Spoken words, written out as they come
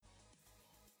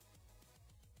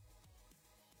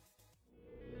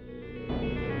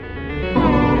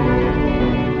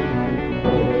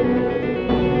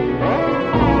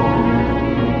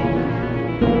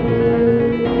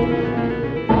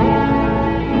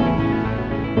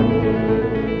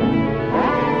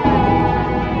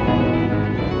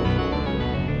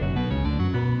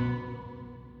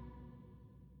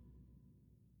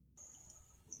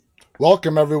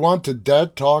Welcome, everyone, to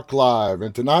Dead Talk Live.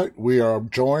 And tonight we are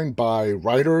joined by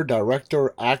writer,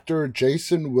 director, actor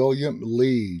Jason William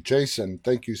Lee. Jason,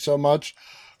 thank you so much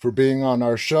for being on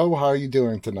our show. How are you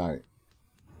doing tonight?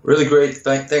 Really great.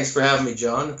 Thanks for having me,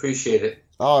 John. Appreciate it.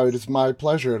 Oh, it is my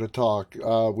pleasure to talk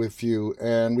with you,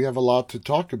 and we have a lot to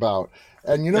talk about.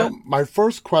 And Yeah. my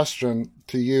first question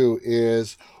to you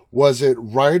is, was it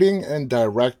writing and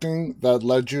directing that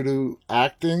led you to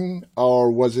acting,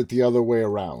 or was it the other way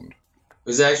around? It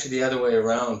was actually the other way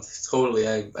around. Totally.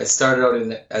 I started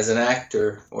out as an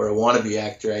actor or a wannabe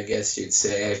actor, I guess you'd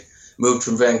say. I moved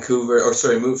from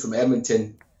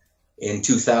Edmonton in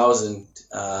 2000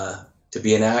 to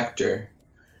be an actor.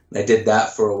 And I did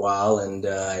that for a while, and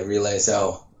I realized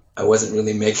how I wasn't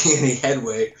really making any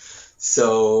headway.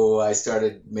 So I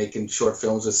started making short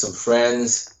films with some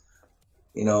friends.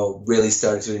 Really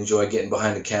started to enjoy getting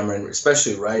behind the camera, and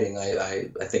especially writing.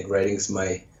 I think writing is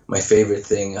my favorite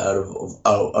thing out of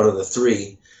the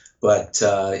three. But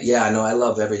yeah, no, I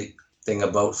love everything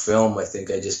about film. I think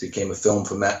I just became a film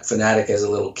fanatic as a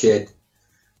little kid,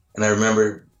 and I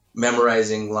remember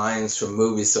memorizing lines from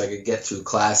movies so I could get through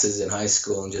classes in high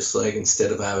school, and just like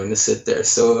instead of having to sit there.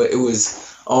 So it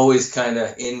was always kind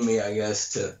of in me, I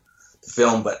guess, to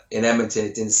film. But in Edmonton,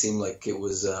 it didn't seem like it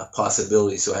was a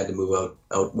possibility, so I had to move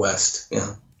out west.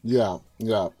 Yeah. Yeah,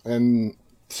 yeah. And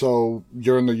so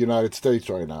you're in the United States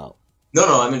right now.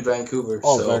 No, I'm in Vancouver.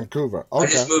 Oh, So Vancouver. I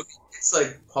Okay. just moved. It's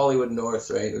like Hollywood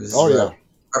North, right? It was Oh, yeah.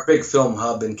 our big film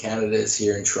hub in Canada is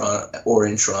here in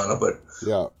Toronto, but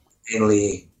Yeah.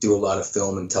 mainly do a lot of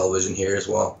film and television here as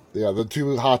well. Yeah. The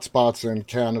two hot spots in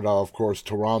Canada, of course,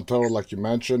 Toronto, like you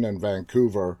mentioned, and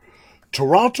Vancouver.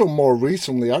 Toronto more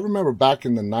recently, I remember back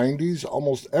in the 90s,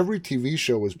 almost every TV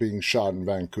show was being shot in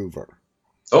Vancouver.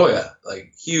 Oh yeah,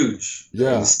 like huge. And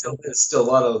Yeah. it's still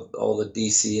a lot of all the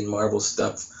DC and Marvel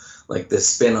stuff. Like the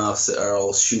spin-offs are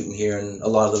all shooting here, and a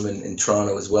lot of them in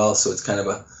Toronto as well. So it's kind of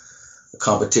a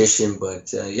competition.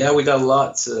 But yeah, we got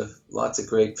lots of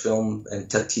great film and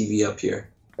TV up here.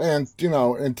 And,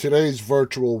 in today's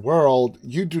virtual world,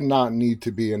 you do not need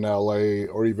to be in LA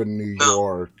or even New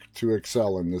York to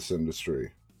excel in this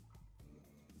industry.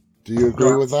 Do you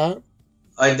agree with that?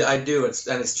 I do.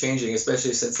 It's changing,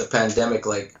 especially since the pandemic.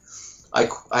 Like I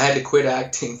had to quit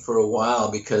acting for a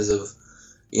while because of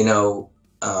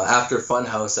after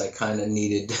Funhouse, I kind of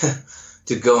needed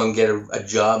to go and get a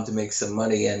job to make some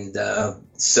money, and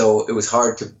so it was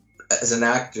hard to, as an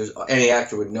actor, any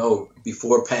actor would know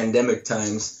before pandemic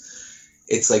times.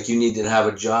 It's like you needed to have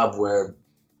a job where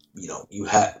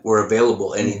were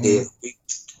available any day Hmm. of the week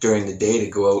during the day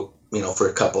to go out for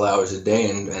a couple hours a day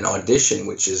and audition,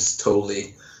 which is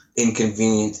totally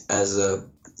inconvenient as a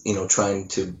trying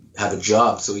to have a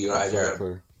job. So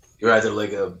Exactly. you're either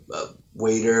like a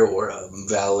waiter or a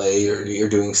valet, or you're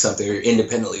doing something, or you're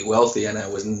independently wealthy, and I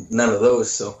was none of those.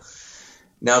 So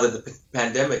now that the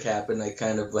pandemic happened, I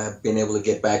kind of have been able to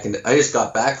get back into. I just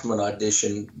got back from an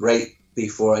audition right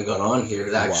before I got on here.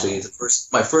 It actually Wow. is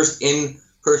my first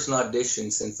in-person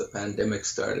audition since the pandemic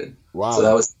started. So that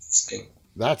Wow. was interesting.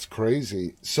 That's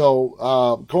crazy.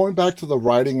 So, going back to the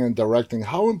writing and directing,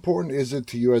 how important is it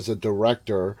to you as a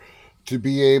director to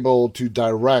be able to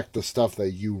direct the stuff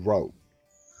that you wrote?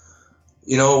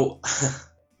 You know,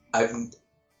 I've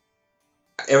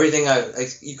everything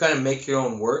you kind of make your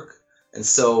own work, and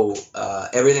so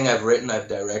everything I've written, I've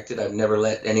directed. I've never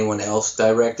let anyone else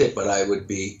direct it, but I would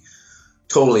be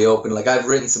totally open. Like I've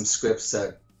written some scripts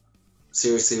that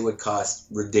seriously would cost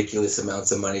ridiculous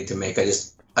amounts of money to make. I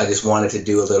just wanted to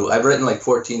do a little. I've written like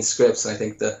 14 scripts, and I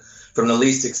think from the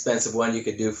least expensive one you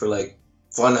could do for like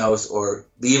Funhouse or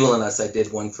The Evil in Us, I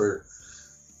did one for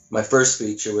my first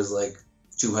feature was like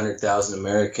 200,000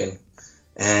 American,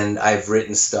 and I've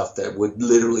written stuff that would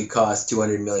literally cost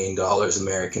 $200 million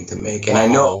American to make. And I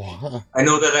know Wow. I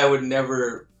know that I would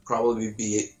never probably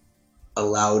be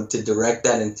allowed to direct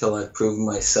that until I've proven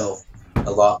myself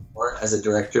a lot more as a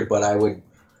director. But I would,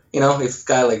 if a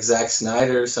guy like Zack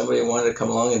Snyder or somebody wanted to come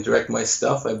along and direct my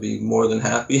stuff, I'd be more than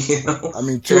happy. I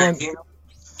mean, 200, Tarantino.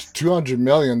 200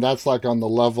 million, that's like on the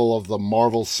level of the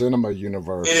Marvel Cinema It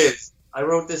universe. is. I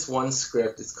wrote this one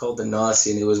script. It's called The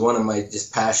Nazi, and it was one of my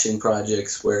just passion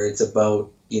projects where it's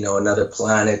about, another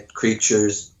planet,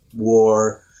 creatures,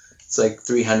 war. It's like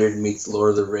 300 meets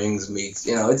Lord of the Rings meets,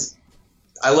 it's.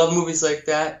 I love movies like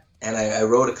that, and I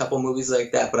wrote a couple movies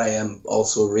like that, but I am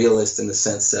also a realist in the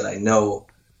sense that I know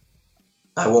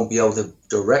I won't be able to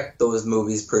direct those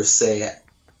movies per se at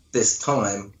this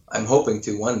time. I'm hoping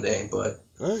to one day, but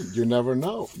You never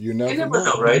know. You You never never know.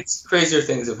 know, right? Crazier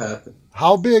things have happened.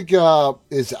 How big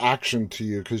is action to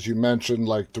you? Because you mentioned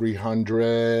like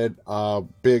 300,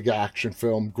 big action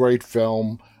film, great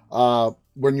film.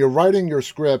 When you're writing your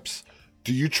scripts,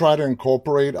 do you try to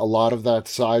incorporate a lot of that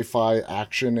sci-fi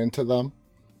action into them?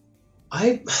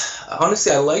 I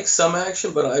honestly I like some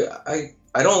action, but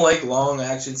I don't like long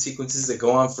action sequences that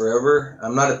go on forever.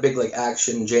 I'm not a big like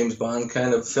action James Bond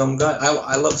kind of film guy.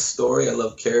 I love story. I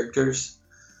love characters.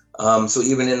 So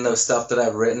even in the stuff that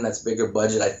I've written that's bigger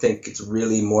budget, I think it's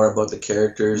really more about the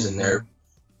characters and Mm-hmm. their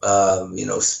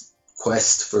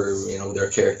quest for their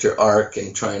character arc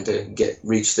and trying to get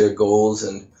reach their goals.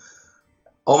 And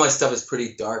all my stuff is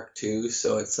pretty dark too.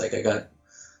 So it's like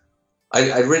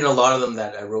I'd written a lot of them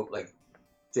that I wrote like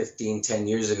 15, 10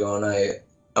 years ago, and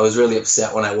I was really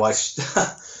upset when I watched.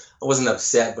 I wasn't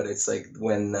upset, but it's like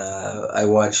when I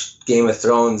watched Game of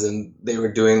Thrones and they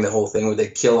were doing the whole thing where they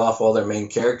kill off all their main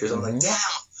characters. I'm like, Mm-hmm. damn,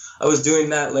 I was doing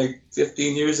that like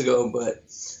 15 years ago, but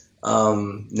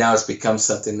now it's become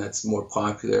something that's more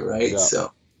popular, right? Yeah.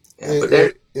 So, yeah, It, but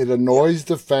there, it annoys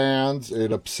the fans.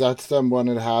 It upsets them when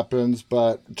it happens,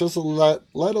 but just let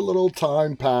a little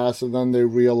time pass, and then they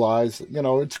realize,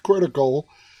 it's critical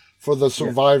for the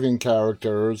yeah, surviving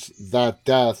characters that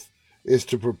death is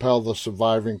to propel the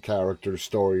surviving character's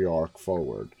story arc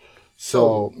forward.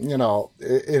 So, totally,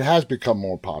 it has become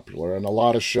more popular, and a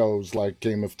lot of shows like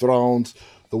Game of Thrones,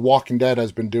 The Walking Dead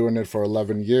has been doing it for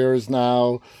 11 years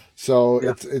now. So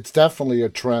yeah. it's definitely a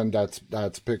trend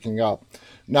that's picking up.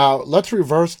 Now, let's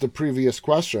reverse the previous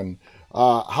question.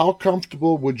 How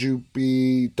comfortable would you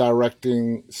be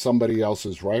directing somebody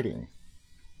else's writing?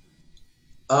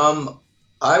 Um,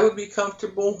 I would be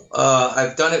comfortable.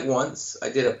 I've done it once. I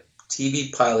did a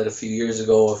TV pilot a few years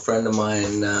ago. A friend of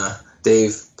mine,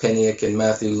 Dave Peniak and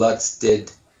Matthew Lutz,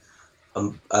 did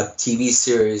a TV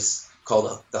series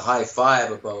called The High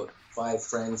Five about five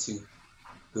friends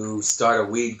who start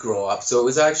a weed grow up. So it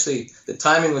was actually the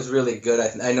timing was really good.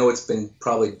 I know it's been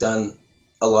probably done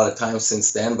a lot of times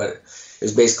since then, but it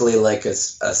was basically like a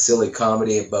silly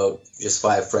comedy about just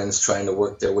five friends trying to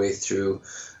work their way through,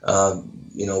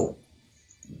 you know,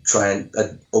 trying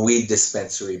a weed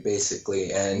dispensary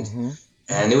basically, Mm-hmm.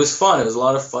 and it was fun. It was a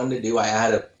lot of fun to do. I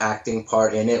had an acting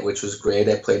part in it, which was great.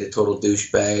 I played a total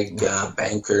douchebag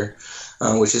banker,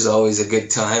 which is always a good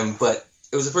time. But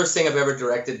it was the first thing I've ever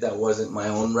directed that wasn't my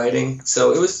own writing,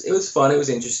 so it was fun. It was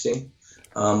interesting.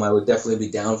 I would definitely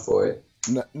be down for it.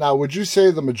 Now, would you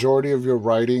say the majority of your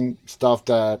writing stuff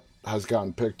that has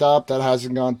gotten picked up, that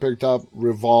hasn't gotten picked up,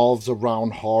 revolves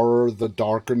around horror, the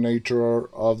darker nature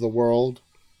of the world?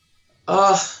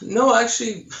 No,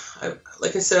 actually,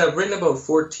 like I said, I've written about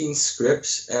 14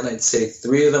 scripts, and I'd say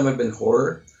three of them have been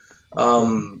horror.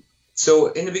 Okay. So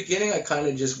in the beginning, I kind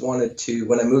of just wanted to,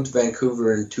 when I moved to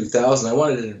Vancouver in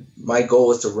 2000, my goal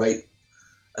was to write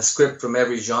a script from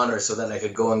every genre so that I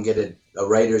could go and get a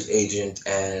writer's agent,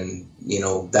 and,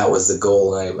 that was the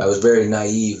goal. And I was very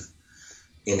naive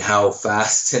in how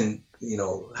fast and,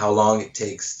 how long it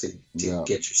takes to Yeah.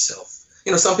 get yourself.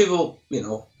 Some people,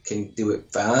 can do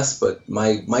it fast, but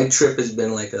my trip has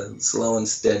been like a slow and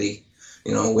steady,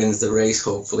 wins the race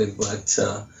hopefully.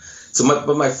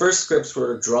 But my first scripts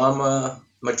were drama.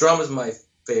 My drama is my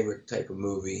favorite type of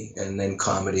movie, and then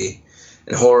comedy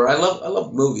and horror. I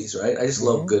love movies, right? I just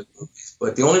love Mm-hmm. good movies.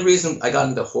 But the only reason I got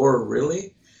into horror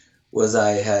really was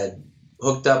I had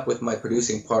hooked up with my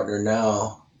producing partner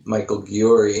now, Michael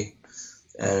Giori,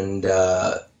 and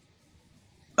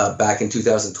back in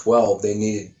 2012 they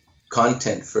needed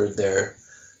content for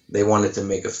they wanted to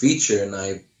make a feature,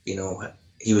 and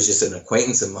he was just an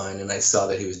acquaintance of mine, and I saw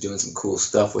that he was doing some cool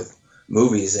stuff with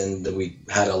movies, and we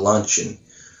had a lunch, and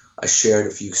I shared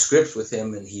a few scripts with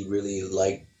him, and he really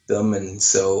liked them, and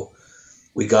so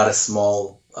we got a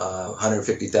small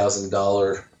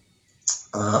 $150,000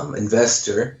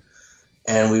 investor,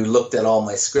 and we looked at all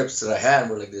my scripts that I had,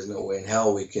 and we're like, there's no way in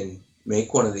hell we can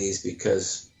make one of these,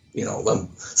 because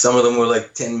some of them were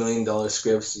like $10 million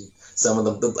scripts, and some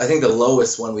of them, I think the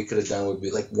lowest one we could have done would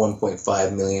be like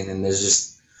 1.5 million, and there's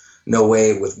just no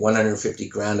way with 150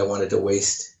 grand I wanted to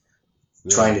waste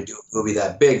Yeah. trying to do a movie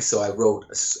that big. So I wrote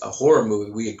a horror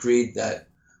movie. We agreed that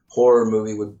horror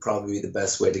movie would probably be the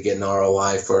best way to get an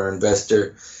ROI for our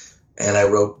investor, and I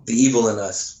wrote The Evil in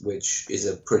Us, which is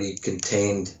a pretty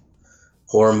contained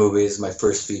horror movie. It's my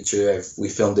first feature. We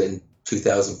filmed it in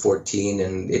 2014,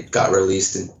 and it got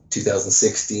released in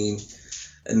 2016.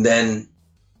 And then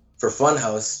for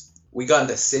Funhouse, we got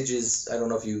into Sitges. I don't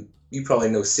know if you probably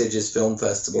know Sitges Film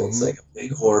Festival. It's Mm-hmm. like a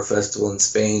big horror festival in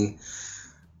Spain.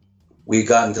 We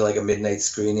got into like a midnight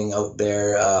screening out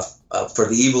there for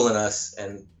The Evil in Us,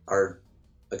 and our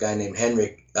a guy named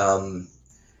Henrik,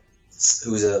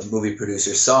 who's a movie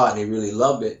producer, saw it and he really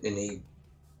loved it, and he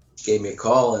gave me a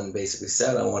call and basically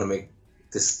said, I want to make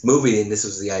this movie, and this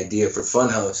was the idea for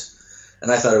Funhouse.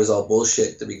 And I thought it was all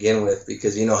bullshit to begin with,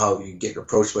 because you know how you get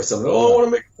approached by someone, oh, I want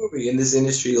to make a movie. In this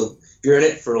industry, if you're in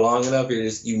it for long enough,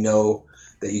 you know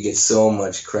that you get so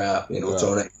much crap,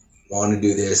 thrown at you. Want to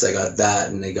do this, I got that,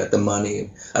 and they got the money.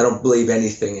 And I don't believe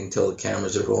anything until the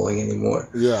cameras are rolling anymore.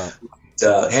 Yeah.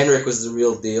 Henrik was the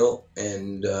real deal,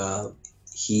 and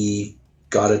he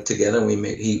got it together. And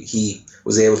he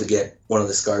was able to get one of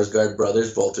the Skarsgård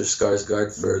brothers, Walter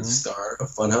Skarsgård, for the star of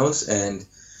Funhouse, and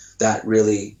that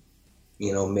really,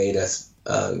 made us,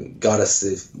 got us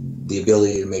the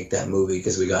ability to make that movie,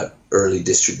 because we got early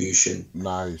distribution.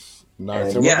 Nice. And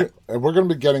we're going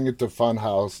to be getting into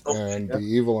Funhouse and The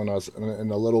Evil in Us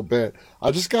in a little bit. I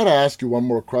just got to ask you one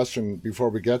more question before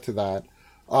we get to that.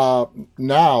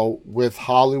 Now, with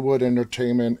Hollywood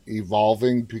entertainment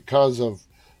evolving because of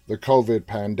the COVID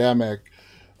pandemic,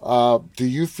 do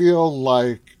you feel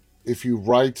like if you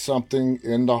write something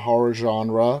in the horror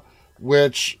genre,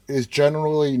 which is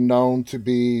generally known to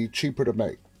be cheaper to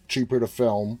make, cheaper to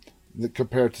film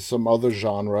compared to some other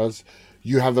genres,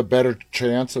 you have a better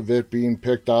chance of it being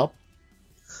picked up?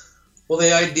 Well,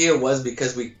 the idea was,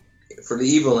 because for The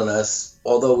Evil in Us,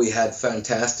 although we had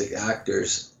fantastic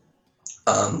actors,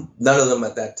 none of them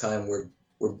at that time were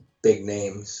big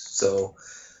names. So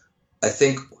I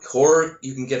think horror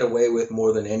you can get away with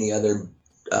more than any other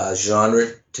genre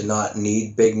to not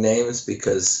need big names,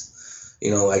 because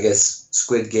I guess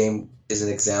Squid Game is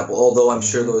an example. Although I'm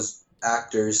sure those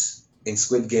actors in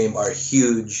Squid Game are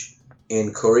huge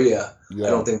in Korea, I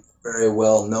don't think they're very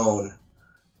well known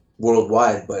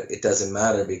worldwide, but it doesn't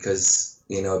matter, because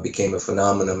it became a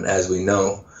phenomenon, as we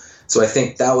know. So I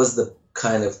think that was the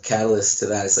kind of catalyst to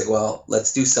that. It's like, well,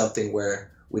 let's do something where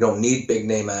we don't need big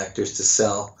name actors to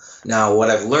sell. Now, what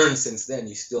I've learned since then,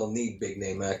 you still need big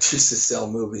name actors to sell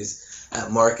movies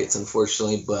at markets,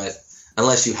 unfortunately. But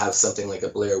unless you have something like a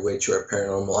Blair Witch or a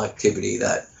Paranormal Activity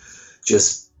that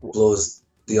just blows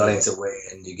the audience away,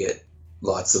 and you get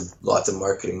lots of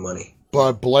marketing money.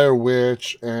 But Blair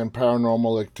Witch and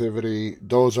Paranormal Activity,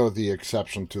 those are the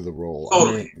exception to the rule.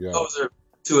 Totally. Those are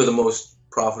two of the most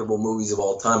profitable movies of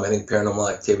all time. I think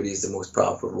Paranormal Activity is the most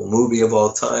profitable movie of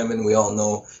all time, and we all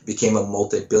know it became a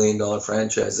multi-billion-dollar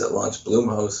franchise that launched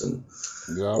Blumhouse, and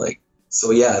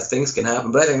things can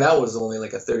happen. But I think that was only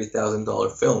like a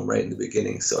 $30,000 film right in the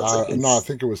beginning. So I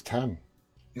think it was 10.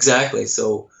 Exactly.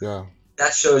 So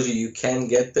that shows you can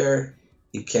get there.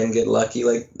 You can get lucky.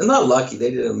 Not lucky.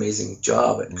 They did an amazing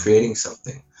job at creating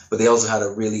something, but they also had a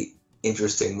really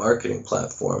interesting marketing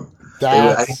platform.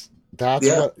 That's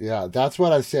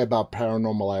what I say about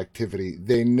Paranormal Activity.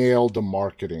 They nailed the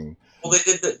marketing. Well,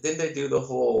 didn't they do the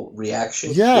whole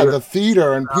reaction? Yeah, the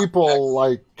theater and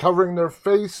people covering their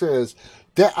faces.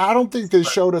 I don't think they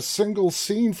showed a single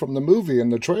scene from the movie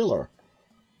in the trailer.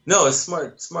 No, it's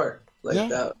smart.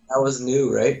 That was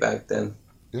new, right, back then.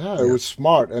 Yeah, it was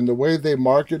smart. And the way they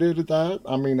marketed that,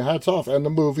 I mean, hats off. And the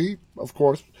movie, of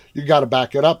course, you got to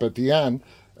back it up at the end.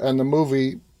 And the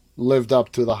movie lived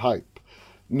up to the hype.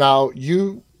 Now,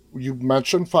 you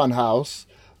mentioned Funhouse.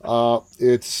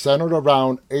 It's centered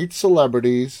around 8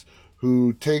 celebrities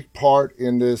who take part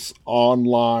in this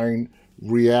online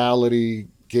reality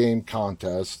game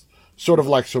contest, sort of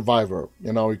like Survivor,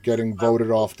 getting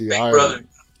voted off the island.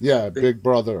 Yeah, Big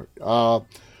Brother.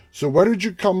 So where did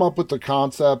you come up with the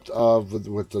concept of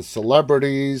with the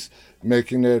celebrities,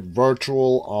 making it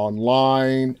virtual,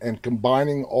 online, and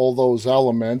combining all those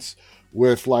elements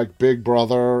with Big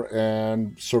Brother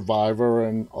and Survivor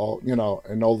and all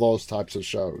and all those types of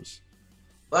shows?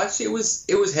 Well, actually, it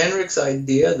was Henrik's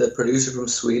idea, the producer from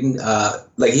Sweden.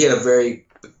 He had a very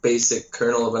basic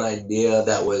kernel of an idea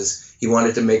that was he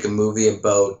wanted to make a movie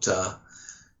about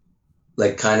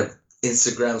kind of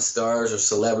Instagram stars or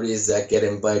celebrities that get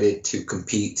invited to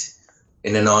compete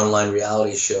in an online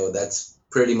reality show. That's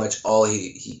pretty much all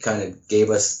he kind of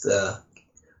gave us the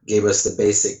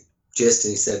basic gist,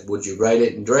 and he said, would you write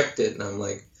it and direct it? And I'm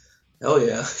like, oh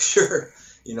yeah, sure.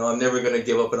 I'm never going to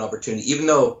give up an opportunity, even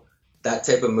though that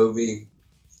type of movie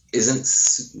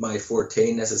isn't my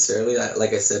forte necessarily.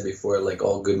 Like I said before, like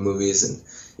all good movies and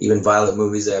even violent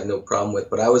movies I have no problem with,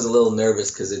 but I was a little nervous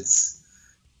because it's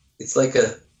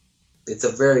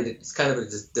kind of a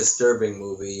disturbing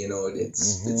movie,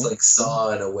 it's like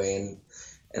Saw in a way,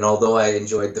 and although I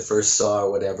enjoyed the first Saw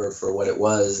or whatever for what it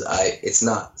was, it's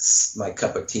not my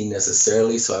cup of tea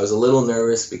necessarily, so I was a little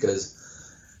nervous because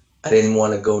I didn't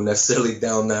want to go necessarily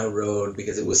down that road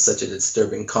because it was such a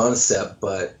disturbing concept,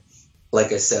 but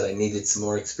like I said, I needed some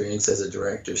more experience as a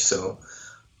director, so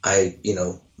I,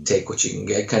 take what you can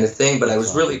get kind of thing. But I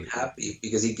was really Exactly. happy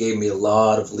because he gave me a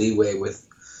lot of leeway with,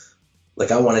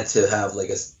 like, I wanted to have like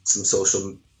some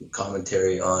social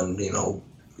commentary on,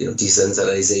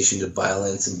 desensitization to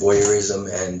violence and voyeurism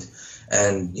and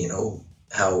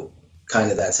how kind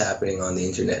of that's happening on the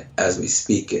internet as we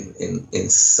speak in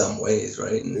some ways,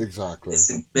 right? And Exactly.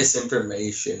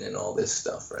 misinformation and all this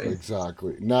stuff, right?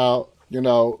 Exactly. Now,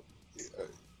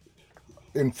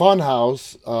 in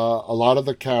Funhouse, a lot of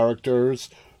the characters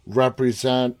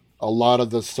represent a lot of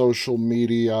the social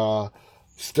media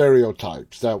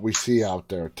stereotypes that we see out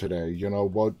there today.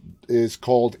 What is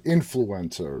called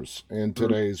influencers in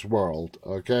today's world,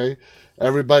 okay?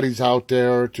 Everybody's out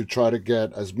there to try to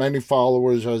get as many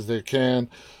followers as they can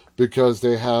because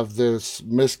they have this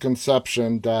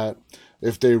misconception that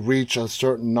if they reach a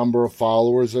certain number of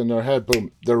followers in their head,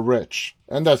 boom, they're rich.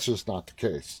 And that's just not the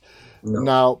case. No.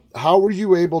 Now, how were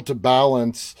you able to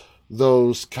balance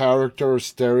those character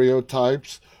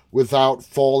stereotypes without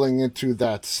falling into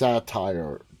that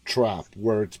satire trap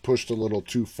where it's pushed a little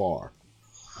too far?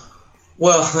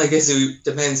 Well, I guess it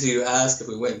depends who you ask if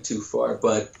we went too far,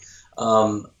 but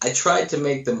I tried to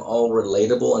make them all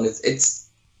relatable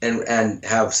and and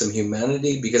have some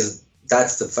humanity because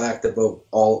that's the fact about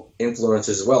all influencers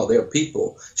as well. They're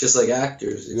people, just like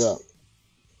actors. Yeah, It's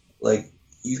like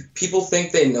people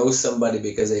think they know somebody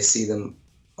because they see them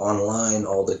online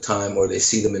all the time or they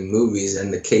see them in movies,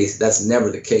 and that's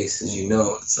never the case, as you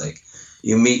know. It's like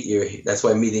that's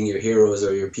why meeting your heroes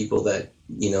or your people that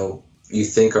you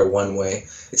think are one way,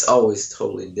 it's always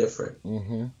totally different.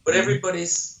 mm-hmm. But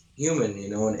everybody's human,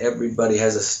 and everybody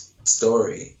has a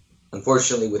story.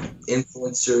 Unfortunately, with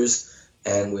influencers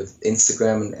and with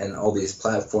Instagram and all these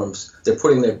platforms, they're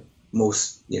putting their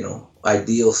most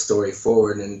ideal story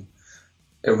forward, and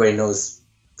everybody knows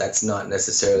that's not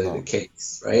necessarily the No,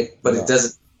 case, right? But yeah,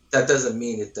 that doesn't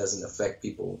mean it doesn't affect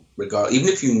people regardless. Even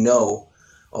if you know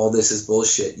all this is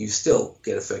bullshit, you still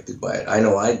get affected by it. I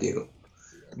know I do.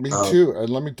 me Um, too.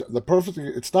 And the perfect,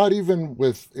 it's not even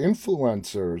with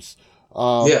influencers,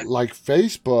 yeah, like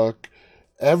Facebook.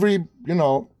 Every,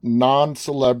 non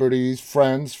celebrities,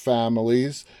 friends,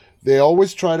 families, they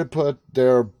always try to put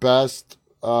their best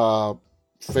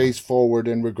face forward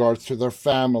in regards to their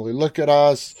family. Look at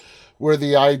us. We're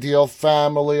the ideal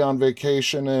family on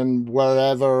vacation and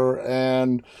whatever.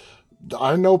 And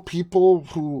I know people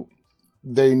who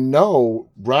they know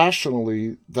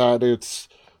rationally that it's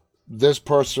this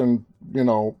person,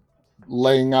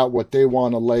 laying out what they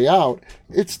want to lay out.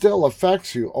 It still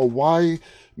affects you. Oh, why,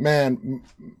 man,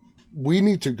 we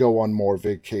need to go on more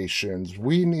vacations.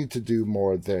 We need to do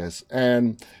more of this.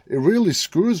 And it really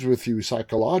screws with you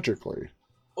psychologically.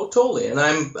 oh, totally. And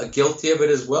I'm guilty of it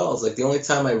as well. It's like the only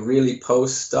time I really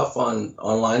post stuff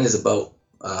online is about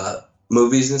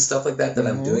movies and stuff like that I'm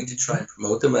Mm-hmm. doing to try and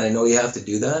promote them. And I know you have to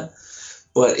do that.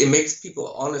 But it makes people,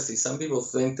 honestly, some people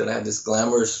think that I have this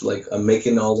glamorous, like, I'm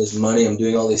making all this money, I'm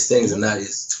doing all these things, and that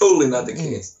is totally not the Mm-mm.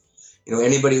 case.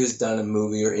 Anybody who's done a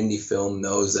movie or indie film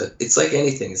knows that it's like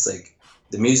anything. It's like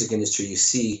the music industry. You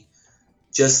see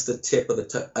just the tip of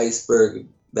the iceberg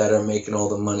that are making all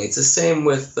the money. It's the same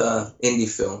with indie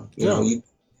film. Yeah, You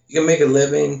can make a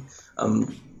living.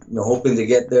 Hoping to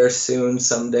get there soon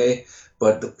someday.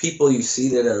 But the people you see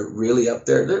that are really up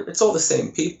there, it's all the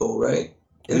same people, right?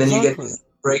 And then you get exactly. these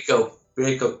breakout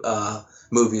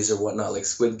movies or whatnot, like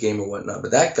Squid Game or whatnot.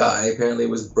 But that guy apparently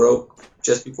was broke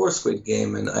just before Squid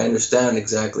Game, and I understand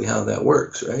exactly how that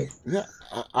works, right? Yeah,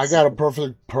 I got a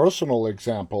perfect personal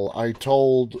example. I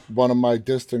told one of my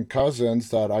distant cousins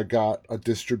that I got a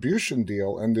distribution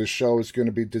deal and this show is going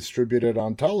to be distributed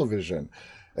on television.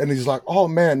 And he's like, "Oh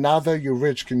man, now that you're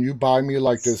rich, can you buy me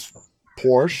like this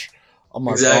Porsche?" I'm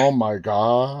like, "Oh Exactly. my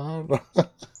God."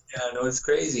 Yeah, no, it's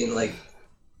crazy,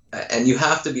 and you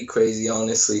have to be crazy,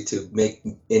 honestly, to make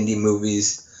indie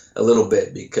movies a little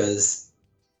bit because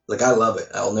like I love it.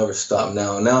 I'll never stop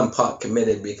now. Now I'm pot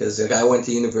committed because like I went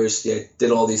to university, I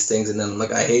did all these things, and then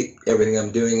like I hate everything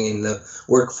I'm doing in the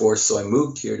workforce, so I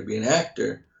moved here to be an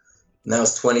actor. And that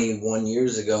was 21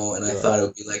 years ago, and I Yeah. thought it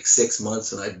would be like 6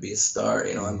 months and I'd be a star.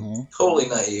 I'm Mm-hmm. totally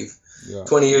naive. Yeah.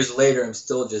 20 years later, I'm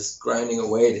still just grinding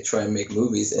away to try and make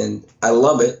movies, and I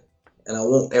love it, and I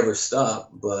won't ever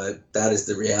stop. But that is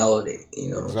the reality.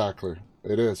 Exactly.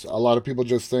 It is. A lot of people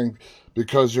just think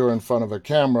because you're in front of a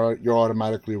camera, you're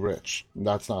automatically rich.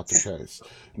 That's not the case.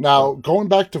 Now, going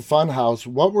back to Funhouse,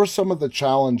 what were some of the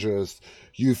challenges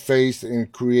you faced in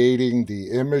creating the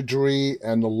imagery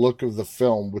and the look of the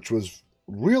film, which was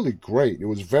really great? It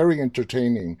was very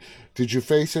entertaining. Did you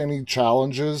face any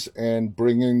challenges in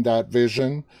bringing that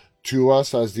vision to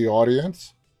us as the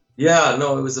audience? Yeah,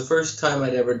 no, it was the first time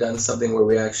I'd ever done something where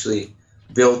we actually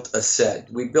built a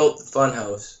set. We built the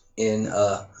Funhouse in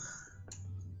a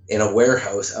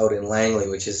warehouse out in Langley,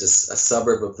 which is a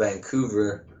suburb of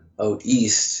Vancouver out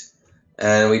east.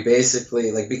 And we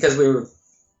basically, like, because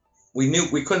we knew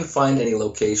we couldn't find any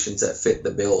locations that fit the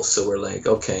bill, so we're like,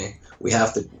 okay, we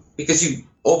have to, because you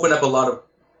open up a lot of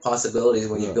possibilities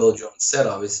when you build your own set.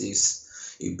 Obviously,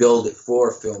 you build it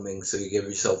for filming, so you give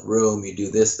yourself room, you do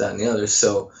this, that, and the other.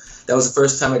 So that was the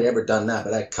first time I'd ever done that,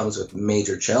 but that comes with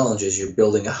major challenges. You're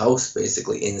building a house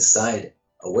basically inside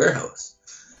a warehouse,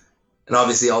 and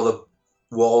obviously all the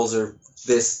walls are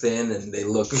this thin, and they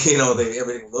look,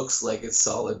 everything looks like it's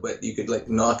solid, but you could like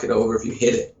knock it over if you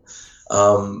hit it.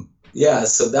 Yeah,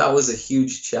 so that was a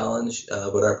huge challenge,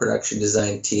 but our production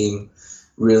design team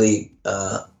really,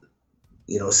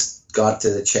 got to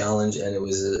the challenge, and it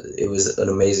was an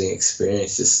amazing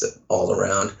experience just all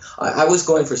around. I was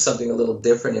going for something a little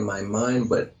different in my mind,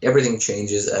 but everything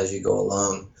changes as you go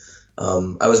along.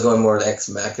 I was going more Ex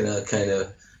Machina kind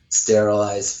of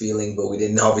sterilized feeling, but we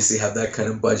didn't obviously have that kind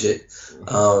of budget.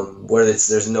 Where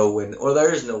there's no wind, or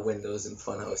there is no windows in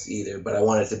Funhouse either. But I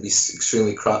wanted to be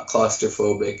extremely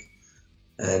claustrophobic,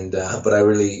 and but I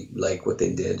really like what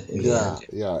they did in the end.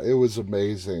 Yeah, it was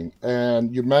amazing.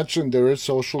 And you mentioned there is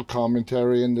social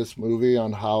commentary in this movie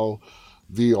on how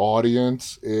the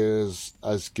audience is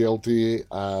as guilty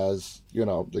as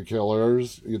the killer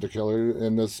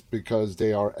in this, because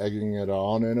they are egging it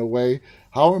on in a way.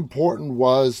 How important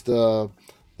was the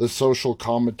social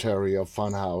commentary of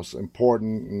Funhouse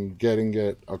important in getting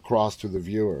it across to the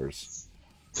viewers?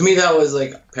 To me, that was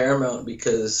like paramount,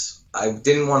 because I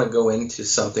didn't want to go into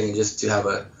something just to have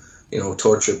a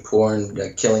torture porn,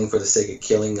 like killing for the sake of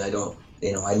killing.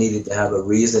 I needed to have a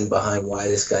reason behind why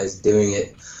this guy's doing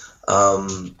it.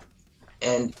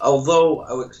 And although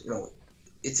I would,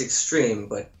 it's extreme,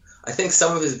 but I think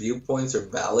some of his viewpoints are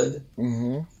valid.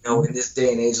 Mm-hmm. In this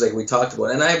day and age, like we talked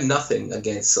about, and I have nothing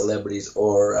against celebrities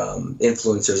or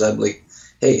influencers. I'm like,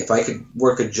 hey, if I could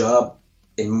work a job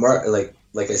in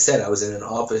like I said, I was in an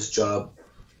office job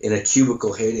in a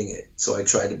cubicle hating it, so I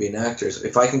tried to be an actor. So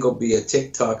if I can go be a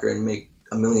TikToker and make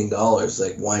 $1 million,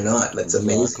 like, why not? That's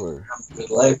amazing. Have a good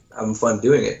life, having fun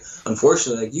doing it.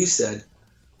 Unfortunately, like you said,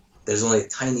 there's only a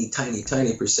tiny, tiny,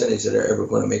 tiny percentage that are ever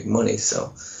going to make money.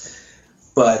 So,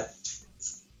 but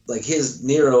like his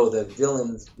Nero, the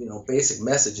villain's, basic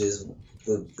messages,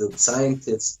 the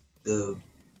scientist, the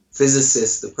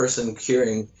physicist, the person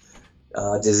curing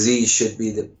disease should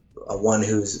be the one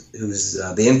who's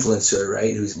the influencer,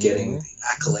 right? Who's getting the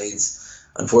accolades.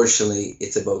 Unfortunately,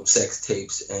 it's about sex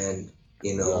tapes and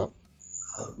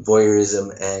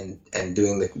voyeurism and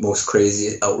doing the most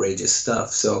crazy, outrageous stuff.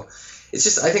 So it's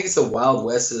just, I think it's the wild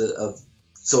west of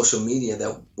social media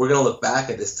that we're gonna look back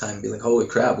at this time and be like, holy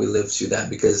crap, we lived through that,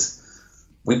 because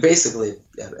we basically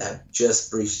have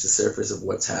just breached the surface of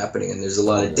what's happening, and there's a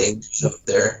lot of dangers out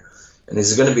there. And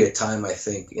there's going to be a time, I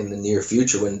think, in the near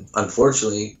future when,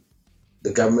 unfortunately,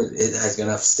 the government is going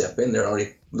to have to step in. They're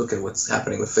already looking at what's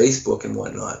happening with Facebook and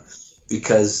whatnot,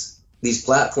 because these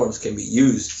platforms can be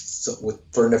used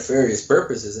for nefarious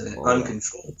purposes and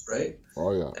uncontrolled, right?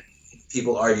 Oh, yeah. And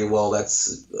people argue, well,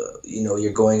 that's,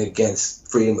 you're going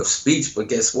against freedom of speech. But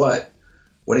guess what?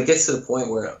 When it gets to the point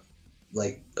where,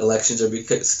 like, elections are being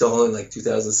stolen, like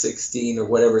 2016 or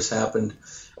whatever's happened,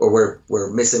 or where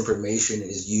misinformation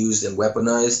is used and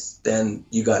weaponized, then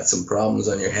you got some problems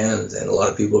on your hands, and a lot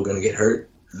of people are going to get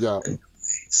hurt. Yeah. And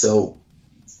so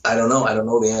I don't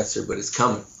know the answer, but it's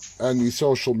coming. And these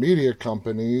social media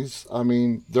companies, I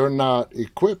mean, they're not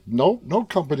equipped. No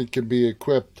company can be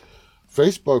equipped.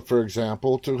 Facebook, for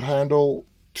example, to handle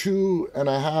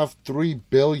 2.5, 3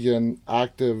 billion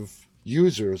active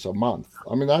users a month.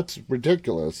 I mean, that's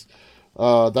ridiculous.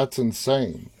 That's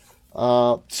insane.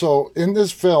 So in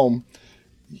this film,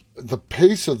 the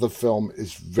pace of the film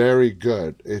is very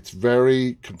good. It's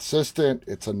very consistent.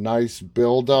 It's a nice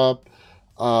build-up,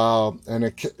 and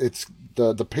it's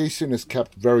the pacing is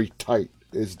kept very tight,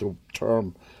 is the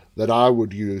term that I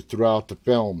would use throughout the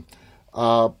film.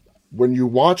 When you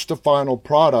watch the final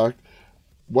product,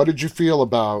 what did you feel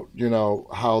about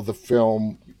how the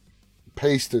film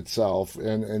paced itself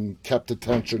and kept the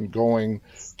tension going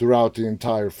throughout the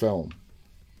entire film?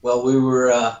 Well, we were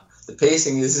the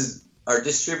pacing is our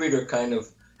distributor kind of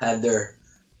had their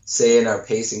say in our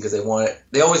pacing, because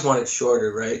they always want it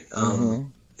shorter, right?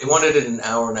 They wanted it an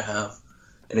hour and a half,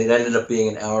 and it ended up being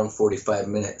an hour and 45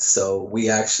 minutes. So we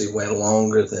actually went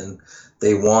longer than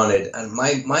they wanted. And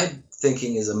my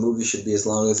thinking is a movie should be as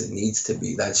long as it needs to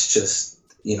be. That's just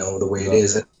the way it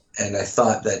is. And I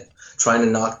thought that trying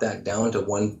to knock that down to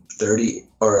 130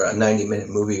 or a 90-minute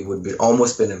movie would be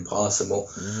almost been impossible.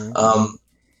 Mm-hmm.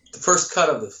 The first cut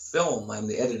of the film, I'm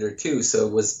the editor too, so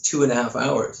it was 2.5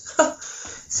 hours.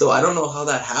 So I don't know how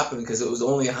that happened because it was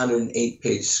only a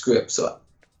 108-page script. So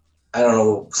I don't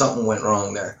know, something went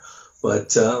wrong there.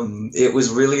 But it was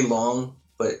really long.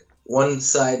 But one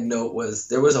side note was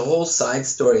there was a whole side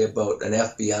story about an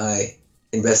FBI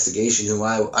investigation who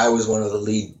I was one of the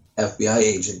lead FBI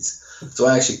agents. So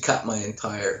I actually cut my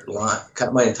entire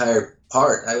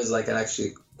part. I was like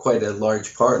actually quite a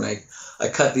large part, and I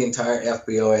cut the entire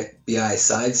FBI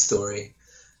side story,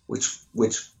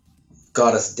 which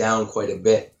got us down quite a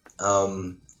bit.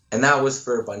 And that was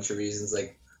for a bunch of reasons,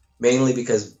 like mainly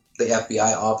because the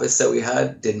FBI office that we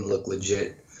had didn't look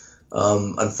legit.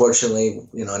 Unfortunately,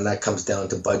 and that comes down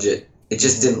to budget. It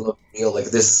just didn't look real. Like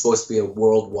this is supposed to be a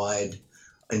worldwide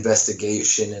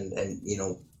investigation, and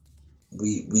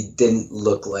we didn't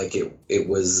look like it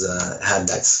was had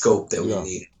that scope that we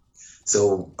needed.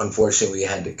 So unfortunately, we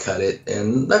had to cut it,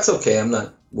 and that's okay. I'm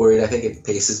not worried. I think it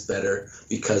paces better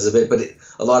because of it. But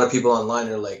a lot of people online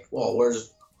are like, "Well,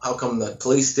 how come the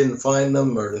police didn't find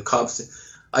them or the cops?"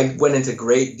 I went into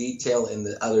great detail in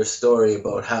the other story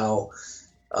about how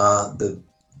the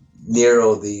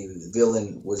Nero, the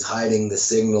villain, was hiding the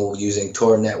signal using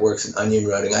Tor networks and onion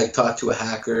routing. I talked to a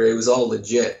hacker. It was all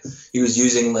legit. He was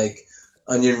using like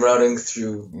onion routing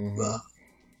through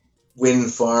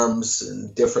wind farms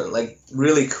and different, like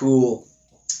really cool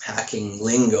hacking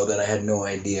lingo that I had no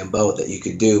idea about that you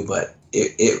could do. But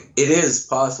it is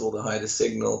possible to hide a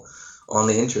signal on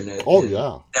the internet. Oh,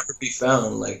 yeah. Never be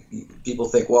found. Like people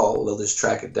think, well, they'll just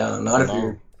track it down. Not if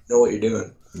you know what you're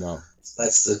doing. No.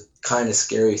 That's the kind of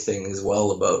scary thing as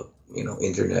well about,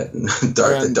 internet and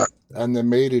dark. And they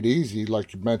made it easy,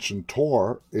 like you mentioned,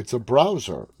 Tor. It's a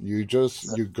browser. You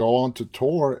go onto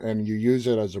Tor and you use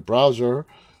it as a browser.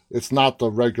 It's not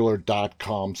the regular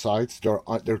 .com sites.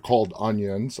 They're called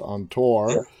onions on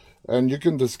Tor. Yeah. And you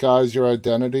can disguise your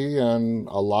identity, and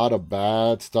a lot of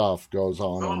bad stuff goes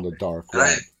on the dark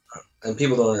web. And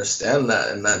people don't understand that,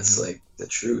 and that's like the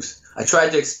truth. I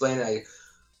tried to explain it. I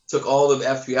took all the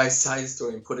FBI side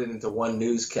story and put it into one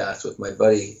newscast with my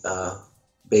buddy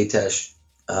Baytesh,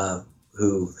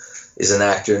 who is an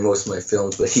actor in most of my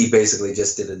films, but he basically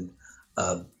just did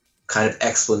a kind of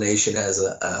explanation as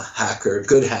a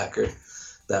good hacker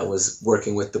that was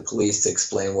working with the police to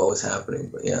explain what was happening.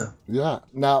 But yeah.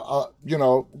 Now,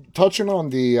 touching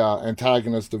on the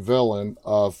antagonist, the villain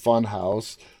of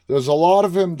Funhouse, there's a lot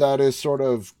of him that is sort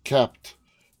of kept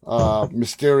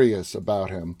mysterious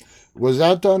about him. Was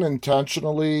that done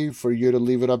intentionally for you to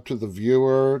leave it up to the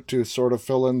viewer to sort of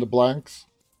fill in the blanks?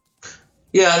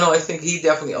 Yeah, no, I think he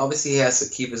definitely, obviously he has to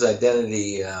keep his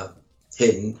identity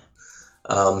hidden.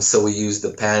 So we used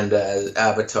the panda as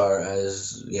avatar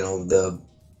as,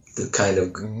 the kind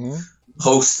of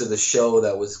host of the show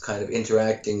that was kind of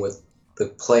interacting with the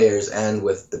players and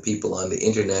with the people on the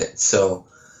internet. So,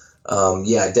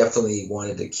 I definitely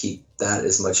wanted to keep that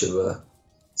as much of a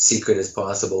secret as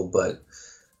possible, but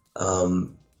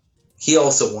he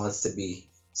also wants to be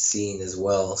seen as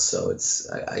well. So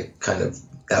I kind of,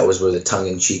 that was where the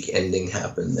tongue-in-cheek ending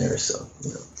happened there. So,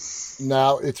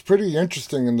 Now, it's pretty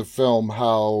interesting in the film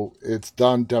how it's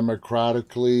done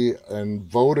democratically and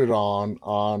voted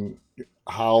on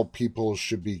how people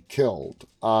should be killed.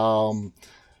 How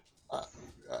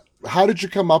did you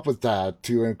come up with that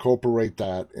to incorporate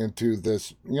that into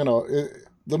this?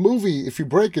 The movie, if you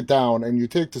break it down and you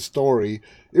take the story,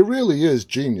 it really is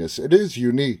genius. It is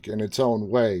unique in its own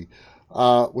way.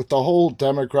 With the whole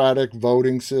democratic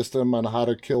voting system and how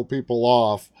to kill people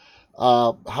off,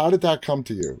 how did that come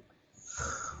to you?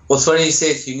 Well, it's funny you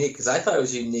say it's unique, because I thought it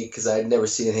was unique because I had never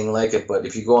seen anything like it. But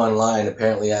if you go online,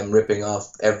 apparently I'm ripping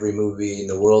off every movie in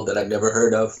the world that I've never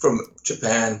heard of from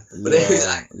Japan. But anyways,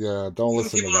 don't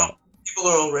listen to that. People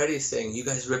are already saying, you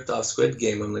guys ripped off Squid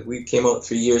Game. I'm like, we came out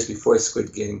 3 years before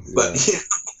Squid Game. But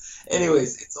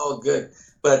anyways, it's all good.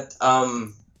 But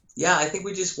I think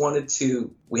we just wanted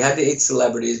to, we had to 8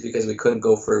 celebrities because we couldn't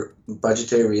go for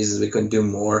budgetary reasons. We couldn't do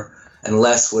more, and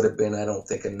less would have been, I don't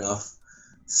think, enough.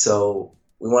 So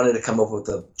we wanted to come up with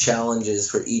the challenges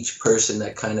for each person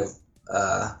that kind of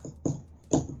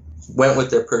went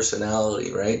with their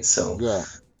personality, right? So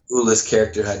Ula's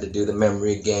character had to do the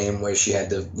memory game where she had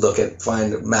to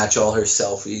match all her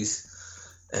selfies.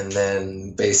 And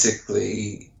then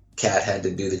basically Kat had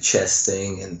to do the chess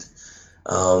thing, and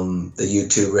the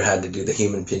YouTuber had to do the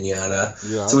human pinata.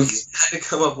 Yeah. So we had to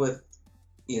come up with,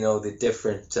 the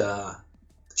different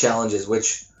challenges,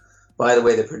 which, by the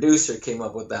way, the producer came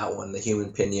up with that one, the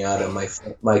human pinata,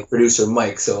 my producer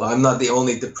Mike. So I'm not the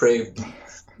only depraved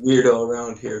weirdo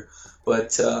around here.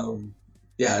 But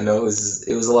yeah, no, it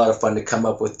was a lot of fun to come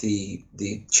up with the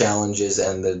challenges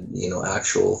and the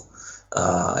actual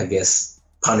I guess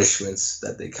punishments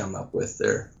that they come up with.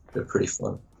 They're pretty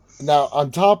fun. Now, on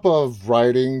top of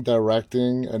writing,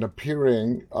 directing, and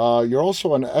appearing, you're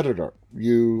also an editor.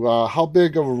 How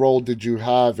big of a role did you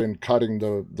have in cutting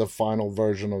the final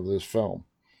version of this film?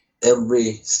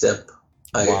 Every step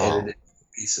I Wow. edited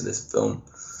a piece of this film.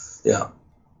 Yeah,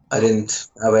 I didn't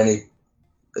have any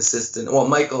assistant. Well,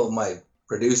 Michael, my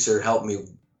producer, helped me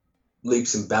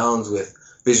leaps and bounds with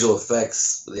visual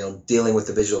effects, dealing with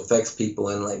the visual effects people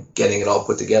and like getting it all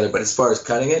put together. But as far as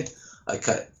cutting it, I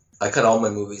cut I cut all my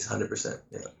movies 100%.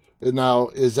 Yeah. Now,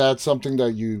 is that something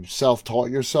that you self-taught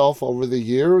yourself over the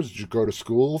years? Did you go to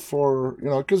school for,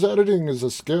 because editing is a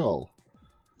skill.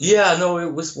 Yeah, no,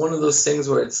 it was one of those things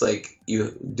where it's like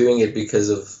you doing it because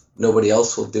of nobody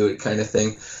else will do it kind of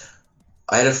thing.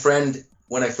 I had a friend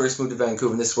when I first moved to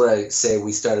Vancouver, and this is where I say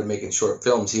we started making short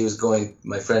films. He was going,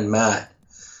 my friend Matt,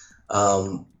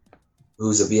 um,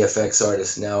 who's a VFX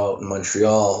artist now out in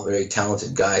Montreal, very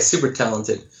talented guy, super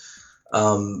talented.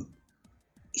 Um,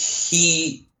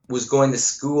 he was going to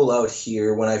school out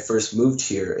here when I first moved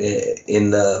here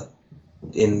in the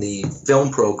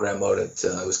film program out at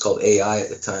it was called AI at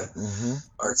the time, Hmm.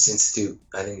 Arts Institute.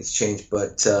 I think it's changed,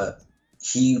 but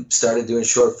he started doing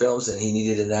short films and he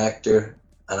needed an actor,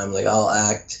 and I'm like, I'll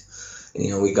act.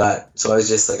 And, we got so I was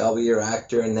just like, I'll be your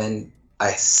actor, and then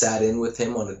I sat in with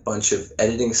him on a bunch of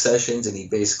editing sessions, and he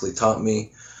basically taught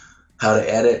me how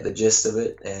to edit, the gist of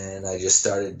it, and I just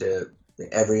started to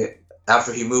every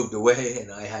after he moved away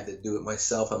and I had to do it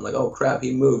myself. I'm like, oh crap,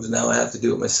 he moves now. I have to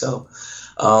do it myself.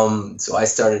 So I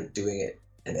started doing it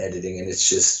and editing, and it's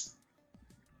just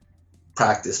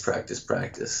practice, practice,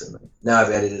 practice, and now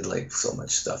I've edited like so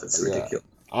much stuff. It's Yeah. ridiculous.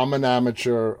 I'm an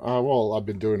amateur. Well, I've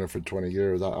been doing it for 20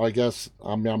 years. I guess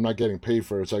I'm not getting paid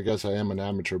for it, so I guess I am an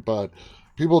amateur. But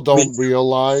people Me don't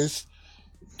realize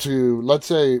let's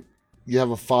say you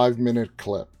have a 5 minute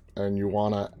clip and you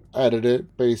want to edit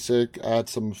it, basic, add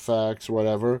some effects,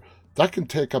 whatever. That can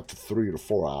take up to 3 to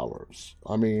 4 hours.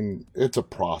 I mean, it's a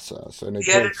process and it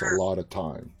The takes a editor, lot of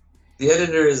time. the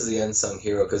editor is the unsung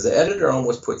hero because the editor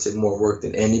almost puts in more work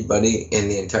than anybody in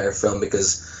the entire film.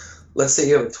 Because let's say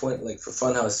you have a 20, like for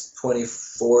Funhouse,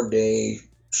 24-day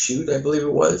shoot, I believe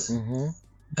it was, Hmm.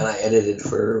 and I edited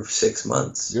for 6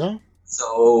 months. Yeah.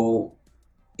 So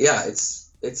yeah, it's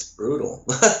brutal.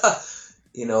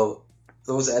 you know,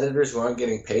 those editors who aren't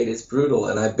getting paid, it's brutal.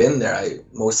 And I've been there. I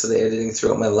most of the editing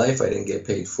throughout my life I didn't get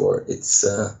paid for. It's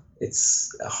a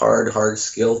hard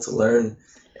skill to learn,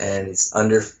 and it's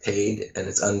underpaid and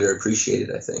it's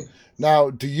underappreciated, I think.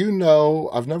 Now, do you know?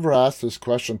 I've never asked this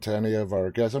question to any of our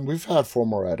guests, and we've had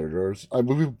former editors.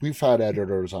 We've had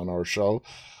editors on our show.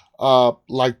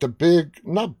 Like the big,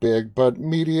 not big, but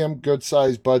medium, good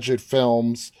sized budget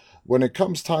films. When it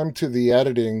comes time to the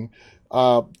editing,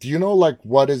 do you know like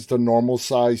what is the normal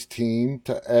size team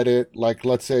to edit? Like,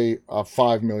 let's say a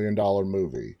 $5 million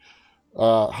movie.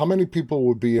 How many people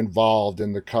would be involved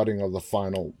in the cutting of the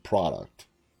final product?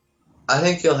 I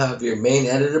think you'll have your main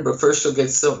editor, but first you'll get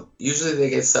some. Usually they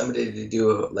get somebody to do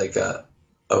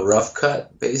a rough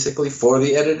cut, basically for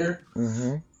the editor,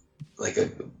 Mm-hmm. like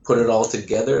put it all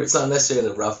together. It's not necessarily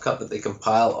the rough cut, but they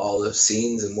compile all the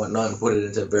scenes and whatnot and put it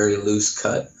into a very loose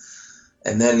cut.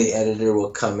 And then the editor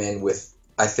will come in with,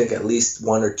 I think, at least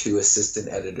one or two assistant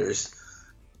editors.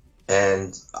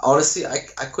 And honestly,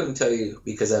 I couldn't tell you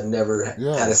because I've never had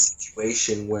Yeah. a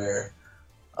situation where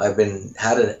I've been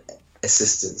had an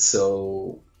assistant.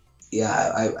 So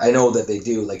yeah, I know that they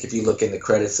do. Like if you look in the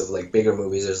credits of like bigger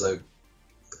movies, there's like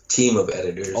a team of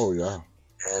editors. Oh, yeah.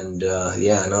 And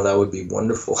yeah, no, that would be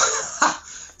wonderful to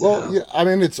Well, have. yeah, I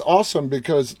mean, it's awesome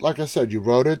because, like I said, you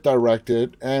wrote it,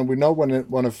 directed, and we know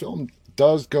when a film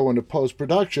does go into post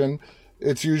production,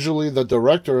 it's usually the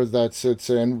director that sits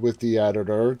in with the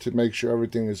editor to make sure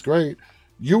everything is great.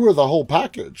 You were the whole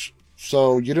package,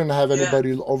 so you didn't have Yeah,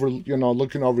 anybody over,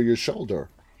 looking over your shoulder.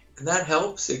 and that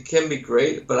helps. It can be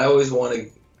great, but I always want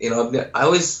to, I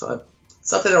always,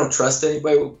 it's not that I don't trust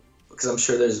anybody because I'm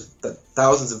sure there's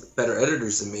thousands of better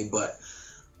editors than me, but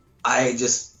I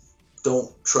just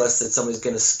don't trust that somebody's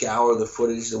going to scour the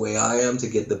footage the way I am to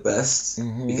get the best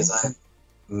Hmm. because I'm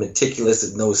meticulous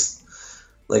and knows,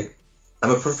 like,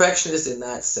 I'm a perfectionist in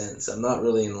that sense. I'm not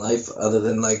really in life other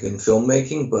than like in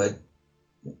filmmaking, but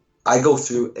I go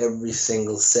through every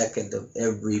single second of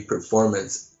every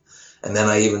performance. And then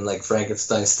I even like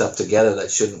Frankenstein stuff together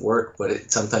that shouldn't work,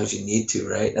 but sometimes you need to,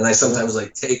 right? And I Yeah. sometimes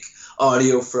like take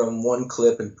audio from one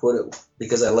clip and put it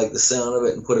because I like the sound of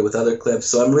it and put it with other clips.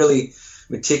 So I'm really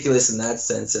meticulous in that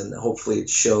sense, and hopefully it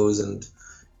shows. And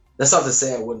that's not to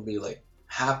say I wouldn't be like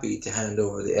happy to hand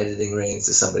over the editing reins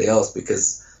to somebody else,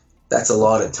 because that's a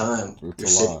lot of time.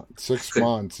 It's a lot. 6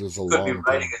 months is a Could be long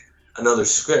writing time. another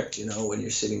script, when you're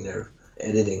sitting there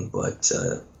editing. But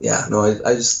yeah, no,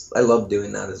 I love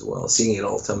doing that as well, seeing it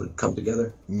all come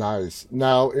together. Nice.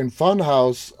 Now, in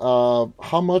Funhouse,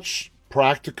 how much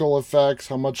practical effects,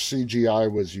 how much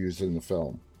CGI was used in the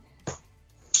film?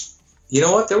 You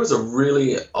know what? There was a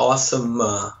really awesome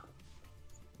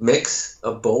mix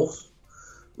of both.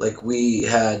 Like, we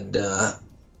had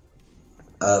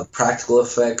practical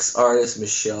effects artist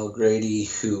Michelle Grady,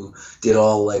 who did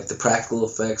all like the practical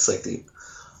effects, like the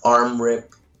arm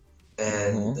rip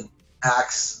and the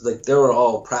axe. Like, they were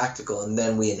all practical, and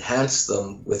then we enhanced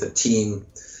them with a team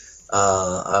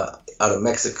out of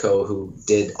Mexico who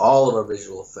did all of our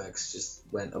visual effects. Just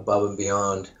went above and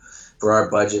beyond for our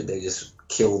budget. They just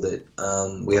killed it.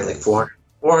 We had like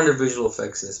 400 visual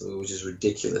effects in this movie, which is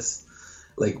ridiculous.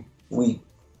 Like, we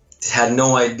had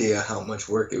no idea how much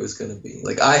work it was going to be.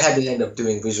 Like, I had to end up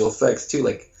doing visual effects too.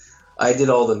 Like, I did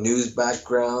all the news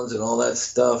backgrounds and all that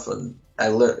stuff, and I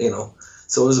learned,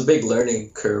 so it was a big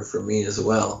learning curve for me as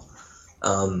well.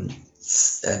 And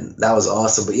that was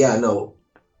awesome. But yeah, no,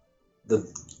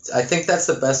 I think that's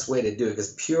the best way to do it,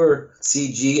 because pure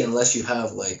CG, unless you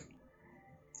have like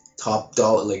top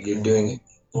dollar, like you're doing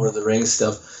Lord of the Rings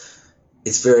stuff,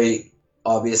 it's very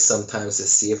obvious sometimes to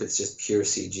see if it's just pure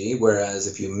CG. Whereas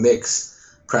if you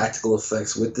mix practical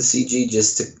effects with the CG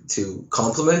just to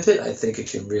complement it, I think it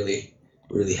can really,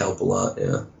 really help a lot.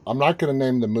 Yeah. I'm not going to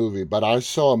name the movie, but I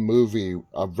saw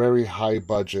a very high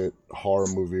budget horror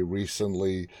movie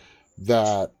recently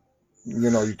that,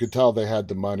 you could tell they had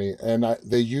the money, and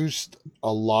they used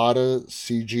a lot of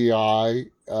CGI.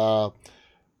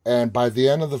 And by the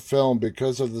end of the film,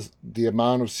 because of the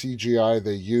amount of CGI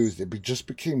they used, just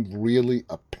became really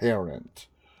apparent.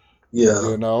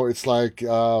 Yeah. It's like,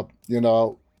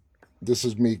 this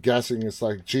is me guessing. It's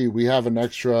like, gee, we have an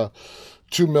extra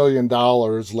 $2 million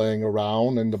laying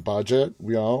around in the budget.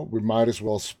 We might as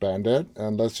well spend it,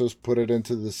 and let's just put it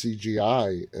into the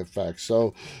CGI effects.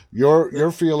 So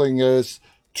your feeling is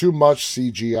too much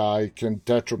CGI can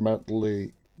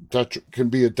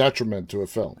be a detriment to a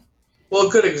film. Well, a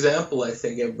good example, I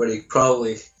think everybody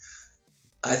probably,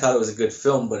 I thought it was a good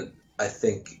film, but I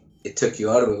think it took you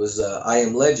out of it, was I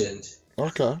Am Legend.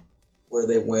 Okay. Where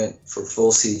they went for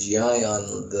full CGI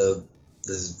on the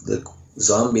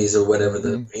zombies or whatever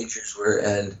the creatures were.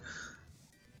 And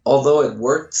although it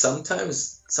worked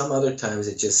sometimes, some other times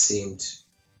it just seemed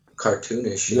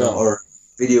cartoonish, or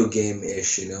video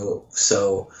game-ish,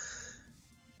 So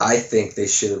I think they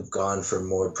should have gone for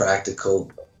more practical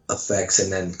effects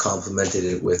and then complemented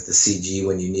it with the CG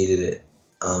when you needed it.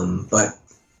 But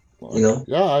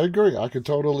yeah, I agree. I could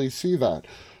totally see that.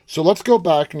 So let's go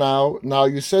back now. Now,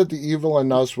 you said The Evil in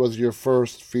Us was your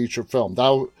first feature film.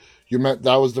 That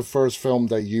was the first film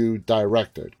that you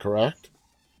directed, correct?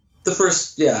 The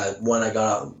first,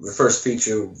 the first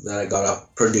feature that I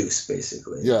got produced,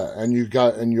 basically. Yeah, and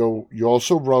you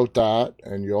also wrote that,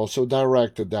 and you also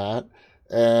directed that.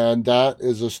 And that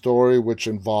is a story which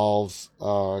involves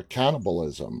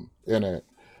cannibalism in it.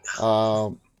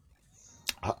 How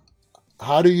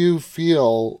do you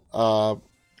feel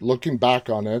looking back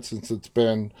on it, since it's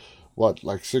been,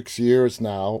 like 6 years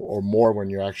now or more when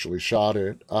you actually shot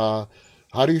it? How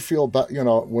do you feel about,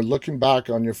 when looking back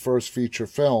on your first feature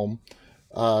film,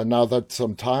 now that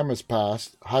some time has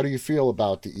passed, how do you feel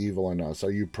about The Evil in Us?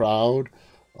 Are you proud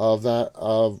of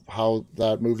how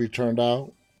that movie turned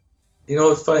out?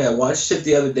 It's funny. I watched it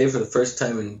the other day for the first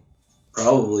time in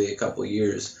probably a couple of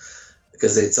years,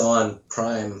 because it's on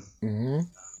Prime,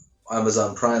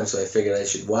 Amazon Prime, so I figured I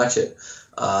should watch it.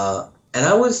 And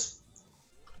I'm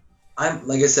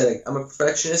like I said, I'm a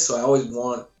perfectionist, so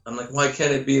I'm like, why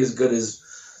can't it be as good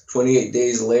as 28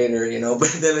 Days Later,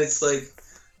 But then it's like,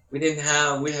 we had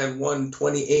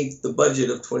 1/28th the budget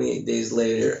of 28 Days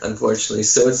Later, unfortunately.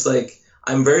 So it's like,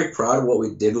 I'm very proud of what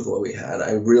we did with what we had.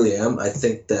 I really am. I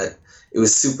think that it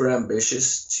was super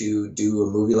ambitious to do a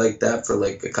movie like that for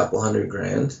like a couple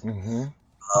 $100,000.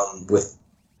 With,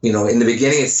 in the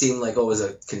beginning it seemed like it was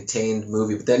a contained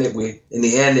movie, but then in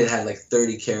the end it had like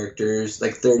 30 characters,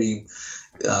 like 30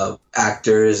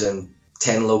 actors and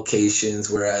 10 locations,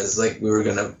 whereas like we were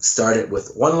gonna start it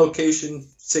with one location,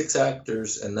 6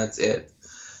 actors, and that's it.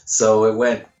 So it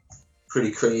went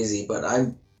pretty crazy, but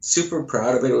I'm super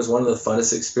proud of it. It was one of the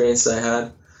funnest experiences I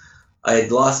had. I had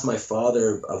lost my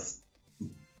father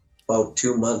about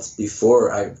 2 months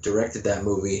before I directed that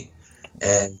movie,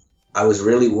 and I was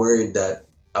really worried that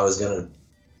I was going to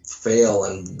fail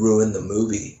and ruin the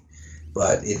movie.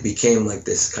 but it became like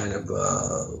this kind of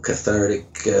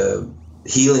cathartic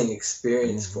healing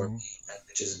experience for me. Hmm.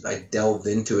 Just I delved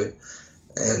into it,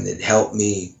 and it helped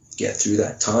me get through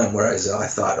that time. Whereas I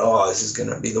thought, oh, this is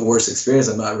gonna be the worst experience.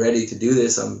 I'm not ready to do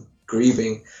this. I'm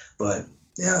grieving, but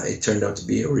yeah, it turned out to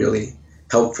be a really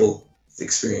helpful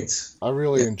experience. I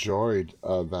really Yeah, enjoyed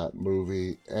that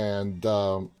movie, and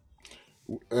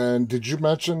did you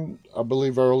mention, I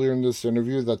believe earlier in this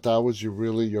interview, that that was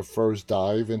your first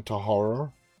dive into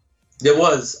horror? there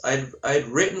was. I'd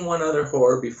written one other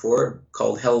horror before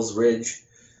called Hell's Ridge,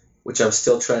 which I'm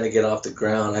still trying to get off the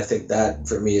ground. I think that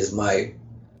for me is my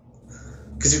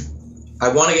because I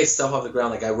want to get stuff off the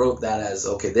ground. Like I wrote that as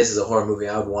okay, this is a horror movie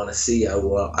I would want to see. I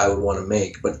would want to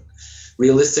make, but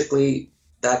realistically,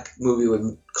 that movie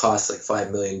would cost like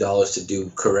 $5 million to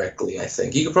do correctly. I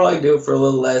think you could probably do it for a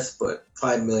little less, but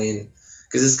 5 million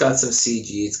because it's got some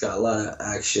CG. It's got a lot of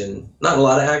action. Not a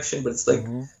lot of action, but it's like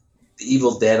Hmm. the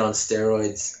Evil Dead on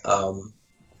steroids,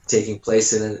 taking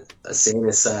place in a sane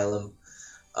asylum,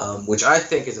 which I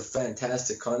think is a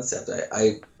fantastic concept.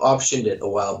 I optioned it a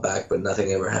while back, but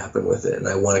nothing ever happened with it, and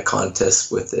I won a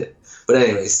contest with it. But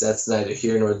anyways, that's neither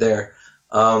here nor there.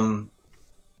 Um,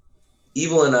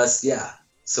 Evil in Us, yeah.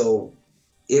 So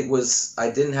it was.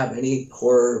 I didn't have any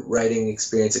horror writing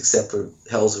experience except for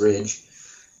Hell's Ridge,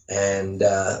 and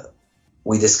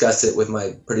we discussed it with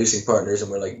my producing partners,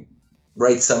 and we're like,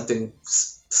 write something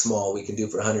small we can do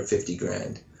for 150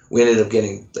 grand. We ended up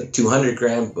getting like 200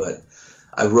 grand, but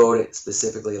I wrote it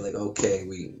specifically like, okay,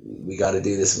 we got to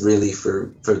do this really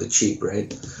for the cheap,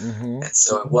 right? Hmm. And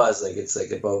so it was like it's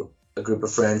like about a group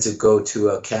of friends who go to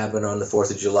a cabin on the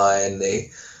 4th of July and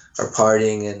they are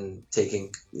partying and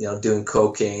taking, doing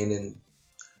cocaine, and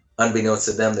unbeknownst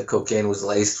to them, the cocaine was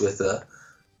laced with a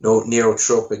no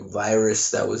neurotropic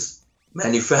virus that was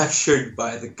manufactured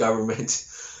by the government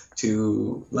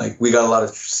to like we got a lot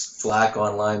of flack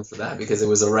online for that because it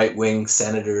was a right-wing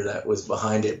senator that was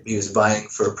behind it. He was vying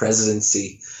for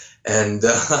presidency, and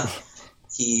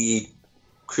he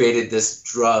created this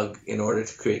drug in order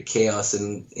to create chaos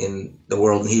in the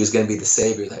world, and he was going to be the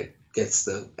savior that gets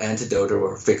the antidote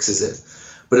or fixes it.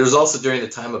 But it was also during the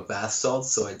time of bath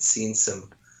salts, so I'd seen some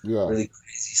Yeah. really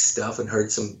crazy stuff and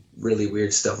heard some really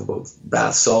weird stuff about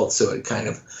bath salts, so it kind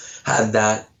of had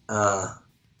that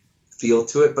feel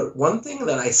to it. But one thing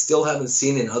that I still haven't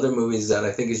seen in other movies that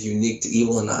I think is unique to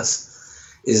Evil in Us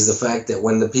is the fact that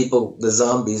when the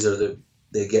zombies or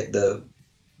they get the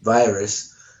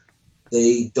virus,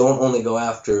 they don't only go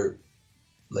after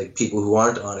like people who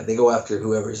aren't on it. They go after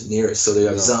whoever's nearest. So they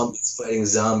have Yeah. zombies fighting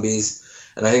zombies,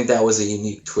 and I think that was a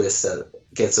unique twist that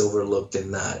gets overlooked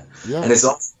in that. And Yeah. it's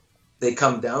also they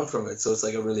come down from it, so it's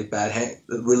like a really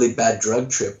bad drug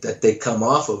trip that they come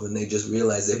off of, and they just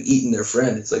realize they've eaten their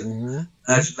friend. It's like Hmm.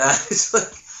 imagine that. It's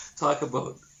like talk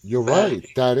about You're bad. right.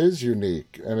 That is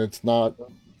unique, and it's not.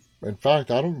 In fact,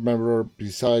 I don't remember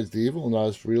besides the Evil in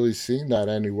Us really seeing that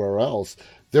anywhere else.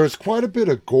 There's quite a bit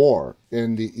of gore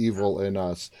in the Evil in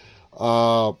Us,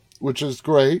 which is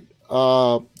great.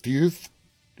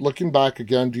 Looking back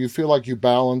again, do you feel like you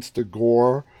balanced the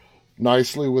gore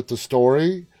nicely with the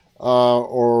story,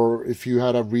 or if you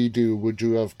had a redo, would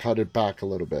you have cut it back a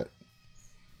little bit?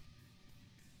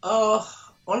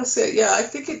 Honestly, yeah, I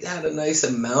think it had a nice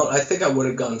amount. I think I would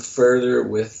have gone further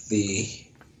with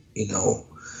you know,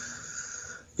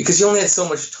 because you only had so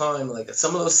much time. Like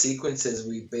some of those sequences,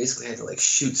 we basically had to like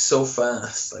shoot so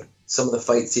fast. Like some of the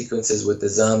fight sequences with the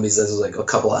zombies, that was like a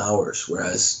couple hours.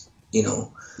 Whereas,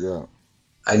 Yeah.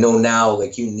 I know now,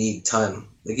 like you need time.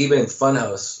 Like even in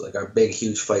Funhouse, like our big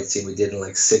huge fight scene we did in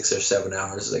like 6 or 7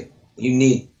 hours. Like you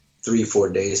need 3 4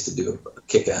 days to do a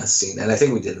kick-ass scene, and I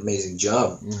think we did an amazing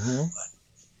job. Hmm.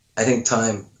 I think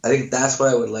time. I think that's what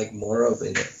I would like more of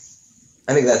in it.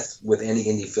 I think that's with any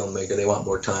indie filmmaker, they want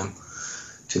more time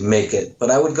to make it.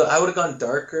 But I would go. I would have gone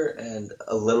darker and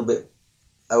a little bit.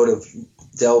 I would have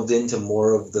delved into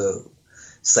more of the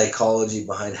psychology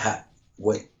behind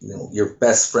what your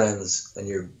best friends and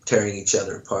you're tearing each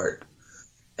other apart.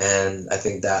 And I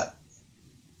think that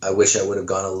I wish I would have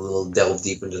gone a little delve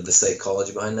deep into the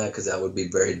psychology behind that because that would be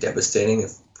very devastating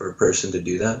for a person to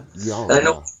do that. Yeah. Oh, And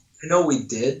yeah. I know we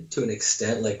did to an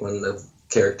extent. Like when the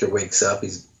character wakes up,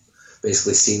 he's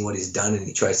basically seen what he's done and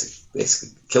he tries to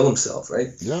basically kill himself, right?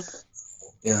 Yeah.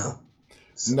 Yeah.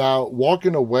 So, Now,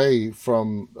 walking away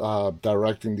from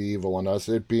directing The Evil in Us,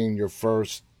 it being your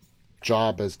first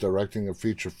job as directing a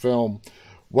feature film,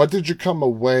 what did you come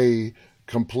away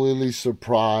completely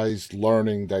surprised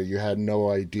learning that you had no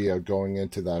idea going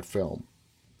into that film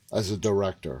as a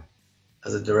director?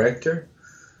 as a director,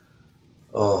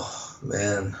 oh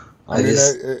man. I mean,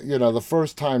 the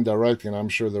first time directing, I'm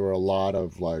sure there were a lot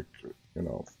of like, you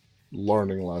know,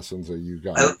 learning lessons that you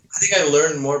got. I think I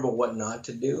learned more about what not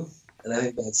to do. And I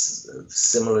think that's a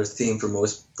similar theme for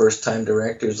most first time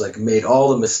directors, like made all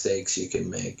the mistakes you can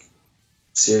make.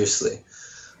 Seriously.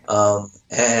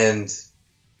 And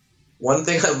one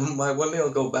thing I'll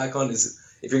go back on is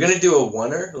if you're going to do a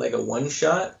oneer, like a one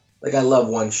shot, like I love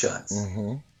one shots.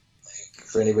 Mm-hmm.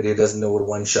 For anybody who doesn't know what a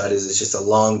one shot is, it's just a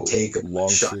long take of one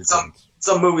shot.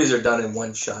 Some movies are done in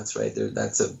one shots, right?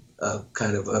 That's a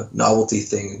kind of a novelty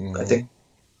thing. Mm-hmm. I think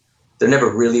they're never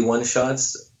really one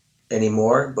shots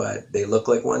anymore, but they look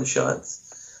like one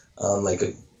shots, like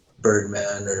a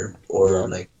Birdman or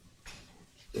like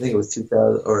I think it was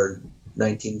 2000 or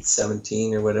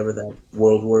 1917 or whatever, that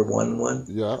World War I one.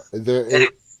 Yeah,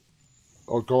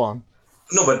 go on.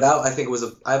 No, but that I think it was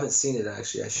I haven't seen it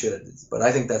actually. I should, but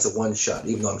I think that's a one shot.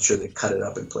 Even though I'm sure they cut it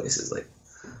up in places. Like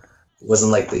it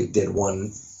wasn't like they did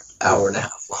 1 hour and a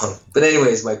half long. But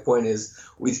anyways, my point is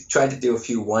we tried to do a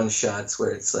few one shots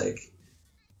where it's like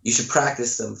you should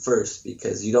practice them first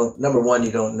because number one,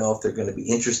 you don't know if they're going to be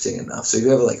interesting enough. So you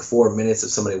have like 4 minutes of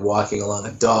somebody walking along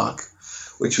a dock,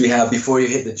 which we have before you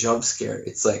hit the jump scare.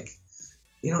 It's like,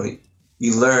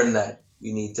 you learn that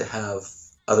you need to have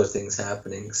other things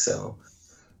happening. So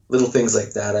little things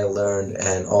like that I learned,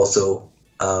 and also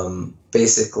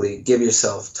basically give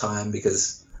yourself time,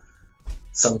 because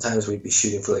sometimes we'd be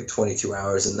shooting for like 22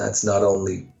 hours, and that's not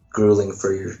only grueling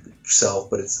for yourself,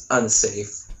 but it's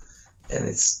unsafe. And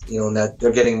it's, that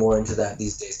they're getting more into that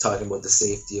these days, talking about the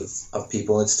safety of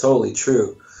people. And it's totally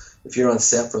true. If you're on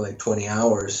set for like 20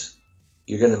 hours,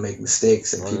 you're going to make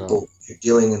mistakes, and if you're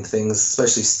dealing in things,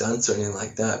 especially stunts or anything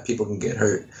like that, people can get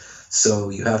hurt. So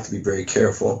you have to be very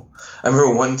careful. I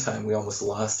remember one time we almost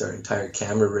lost our entire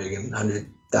camera rig and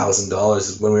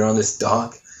 $100,000 when we were on this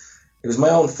dock. It was my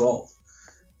own fault.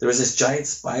 There was this giant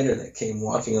spider that came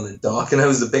walking on the dock, and I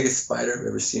was the biggest spider I've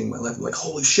ever seen in my life. I'm like,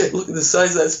 holy shit, look at the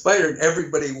size of that spider. And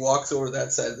everybody walks over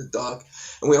that side of the dock,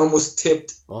 and we almost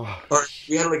tipped.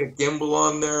 We had like a gimbal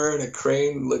on there and a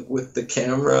crane like with the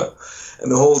camera,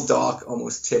 and the whole dock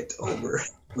almost tipped over.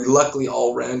 We luckily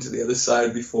all ran to the other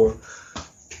side before.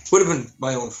 Would have been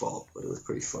my own fault, but it was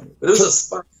pretty funny. But it was a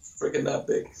spider freaking that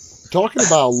big. Talking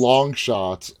about long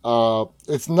shots,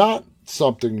 it's not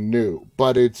something new,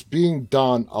 but it's being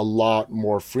done a lot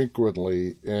more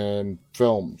frequently in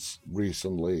films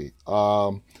recently.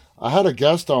 I had a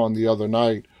guest on the other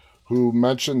night who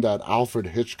mentioned that Alfred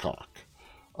Hitchcock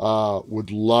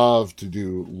would love to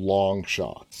do long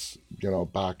shots,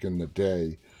 back in the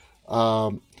day.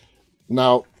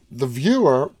 Now, the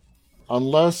viewer,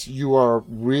 unless you are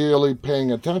really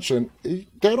paying attention, they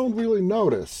don't really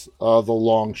notice the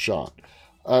long shot.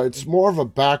 It's more of a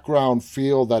background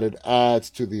feel that it adds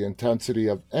to the intensity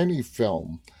of any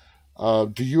film.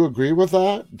 Do you agree with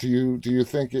that? Do you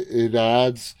think it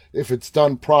adds, if it's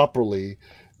done properly,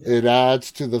 it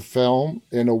adds to the film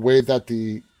in a way that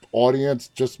the audience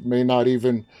just may not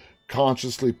even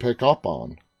consciously pick up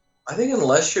on? I think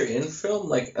unless you're in film,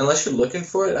 like unless you're looking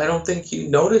for it, I don't think you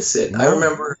notice it. No. I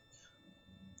remember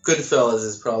Goodfellas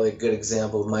is probably a good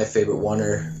example of my favorite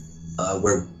oneer,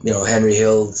 where Henry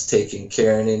Hill's taking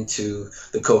Karen into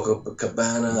the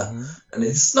Copacabana, and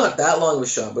it's not that long of a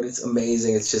shot, but it's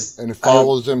amazing. It's just it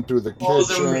follows him through the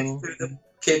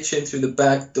kitchen, through the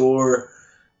back door,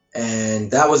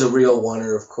 and that was a real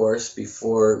oneer, of course.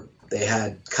 Before they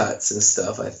had cuts and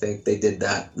stuff, I think they did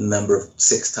that number of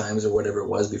 6 times or whatever it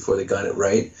was before they got it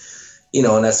right.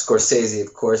 And that's Scorsese,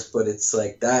 of course, but it's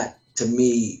like that to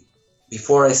me.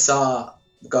 Before I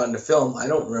got into film, I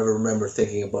don't remember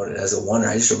thinking about it as a oneer.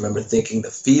 I just remember thinking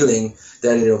the feeling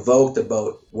that it evoked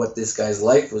about what this guy's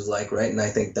life was like, right? And I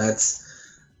think that's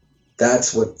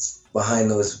what's behind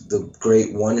the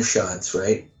great one shots,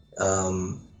 right?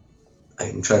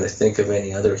 I'm trying to think of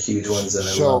any other huge ones that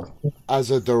I love. So,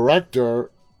 as a director,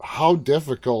 how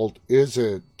difficult is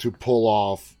it to pull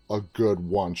off a good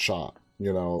one shot,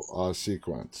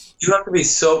 sequence? You have to be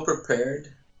so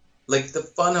prepared. Like the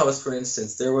Funhouse, for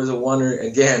instance, there was a oneer,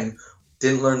 again,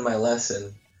 didn't learn my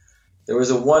lesson. There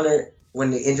was a oneer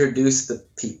when they introduced the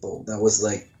people that was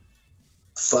like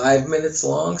 5 minutes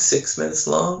long, 6 minutes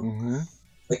long. Mm-hmm.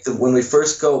 Like when we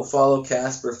first follow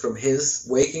Casper from his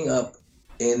waking up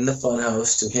in the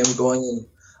Funhouse to him going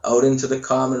out into the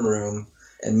common room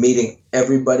and meeting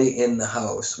everybody in the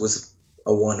house was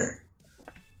a oneer.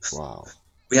 Wow.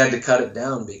 We had to cut it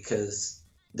down because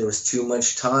there was too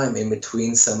much time in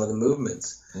between some of the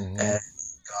movements, and it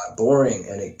got boring,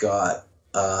 and it got,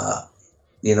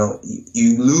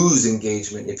 you lose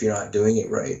engagement if you're not doing it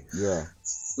right. Yeah.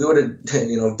 We would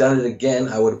have, done it again.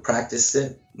 I would have practiced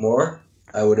it more,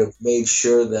 I would have made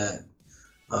sure that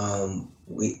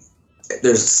we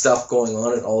there's stuff going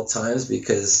on at all times,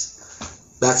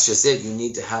 because that's just it. You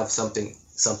need to have something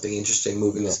interesting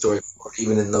moving the story forward,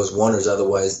 even in those oneers.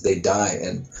 Otherwise, they die,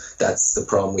 and that's the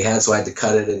problem we had. So I had to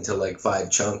cut it into like 5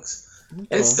 chunks, and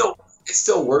it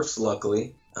still works.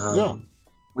 Luckily,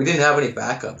 we didn't have any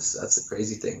backups. That's the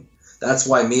crazy thing. That's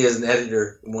why me as an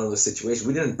editor in one of those situations,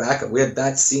 we didn't back up. We had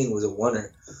that scene was a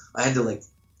oneer. I had to like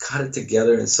cut it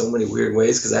together in so many weird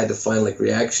ways because I had to find like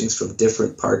reactions from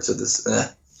different parts of this.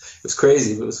 It was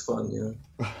crazy, but it was fun, you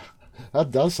know. That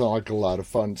does sound like a lot of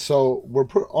fun. So we're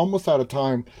almost out of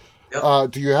time.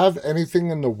 Yep. Do you have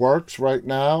anything in the works right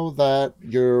now that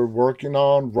you're working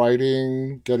on,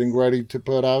 writing, getting ready to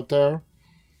put out there?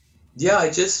 Yeah, I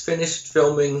just finished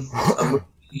filming a movie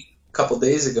a couple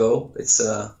days ago. It's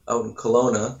out in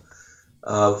Kelowna.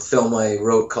 A film I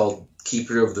wrote called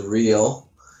Keeper of the Real.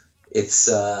 It's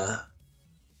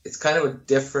kind of a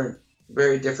different,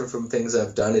 very different from things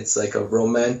I've done. It's like a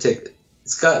romantic.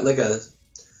 It's got like a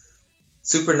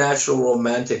supernatural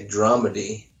romantic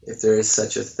dramedy, if there is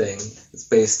such a thing. It's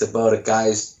based about a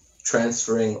guy's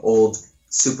transferring old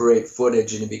Super 8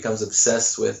 footage, and he becomes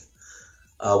obsessed with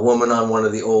a woman on one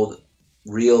of the old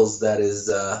reels that is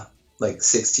like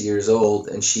 60 years old,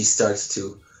 and she starts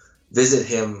to visit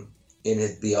him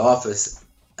in the office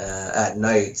at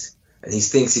night, and he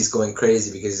thinks he's going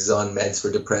crazy because he's on meds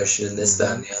for depression and this,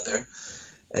 that, and the other.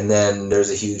 And then there's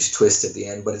a huge twist at the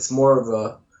end, but it's more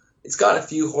of it's got a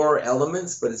few horror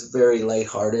elements, but it's very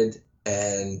lighthearted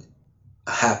and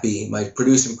happy. My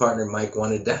producing partner Mike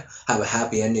wanted to have a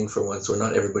happy ending for once, where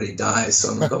not everybody dies.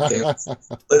 So I'm like, okay,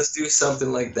 let's do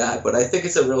something like that. But I think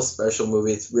it's a real special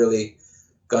movie. It's really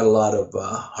got a lot of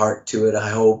heart to it, I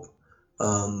hope.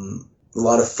 A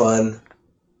lot of fun,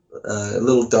 a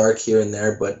little dark here and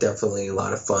there, but definitely a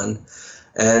lot of fun.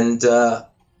 And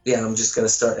yeah, I'm just gonna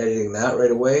start editing that right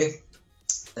away.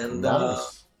 And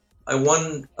Nice. I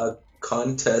won a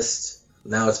contest.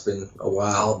 Now it's been a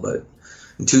while, but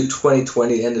in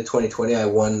 2020, end of 2020, I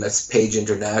won this Page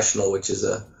International, which is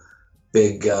a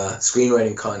big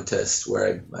screenwriting contest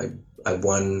where I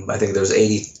won. I think there was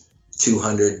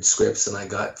 8,200 scripts, and I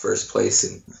got first place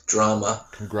in drama.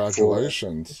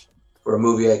 Congratulations. For a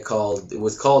movie it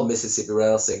was called Mississippi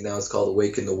Rattlesnake. Now it's called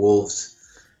Awaken the Wolves,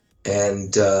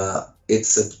 and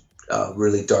it's a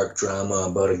really dark drama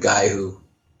about a guy who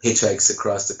hitchhikes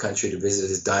across the country to visit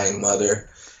his dying mother,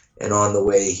 and on the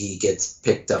way he gets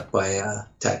picked up by a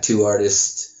tattoo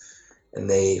artist, and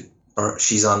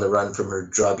she's on the run from her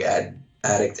drug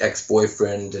addict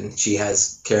ex-boyfriend, and she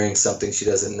has carrying something she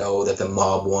doesn't know that the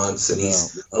mob wants, and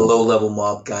he's a low-level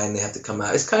mob guy, and they have to come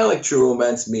out. It's kind of like True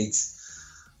Romance meets,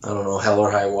 I don't know, Hell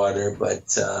or High Water,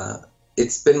 but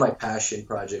it's been my passion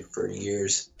project for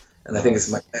years, and I think it's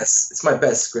my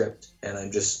best script, and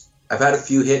I've had a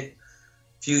few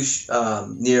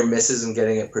near misses in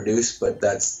getting it produced, but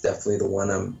that's definitely the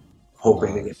one I'm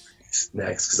hoping to get produced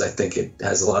next, because I think it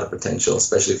has a lot of potential,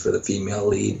 especially for the female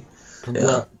lead.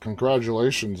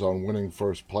 Congratulations on winning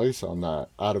first place on that.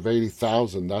 Out of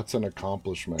 80,000, that's an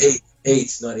accomplishment.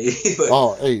 Eight, not 80. But,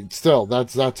 oh, 8. Still,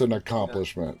 that's an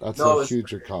accomplishment. That's a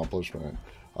huge accomplishment.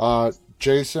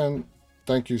 Jason,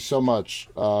 thank you so much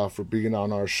for being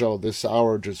on our show. This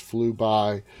hour just flew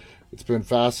by. It's been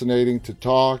fascinating to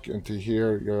talk and to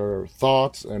hear your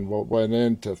thoughts and what went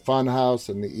into Funhouse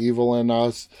and the Evil in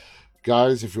Us.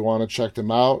 Guys, if you want to check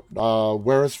them out,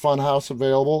 where is Funhouse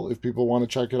available if people want to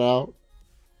check it out?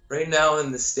 Right now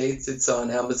in the States, it's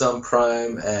on Amazon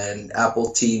Prime and Apple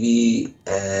TV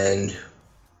and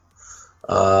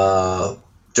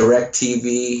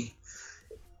DirecTV.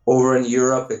 Over in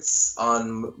Europe, it's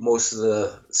on most of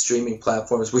the streaming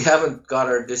platforms. We haven't got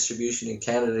our distribution in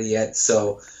Canada yet,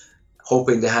 so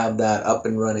hoping to have that up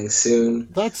and running soon.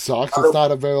 That sucks. It's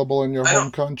not available in your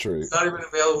home country. It's not even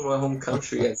available in my home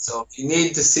country yet. So if you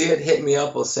need to see it, hit me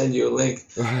up. I'll send you a link.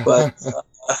 But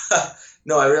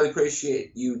no, I really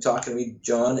appreciate you talking to me,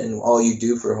 John, and all you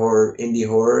do for indie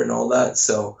horror and all that.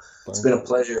 So it's been a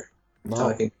pleasure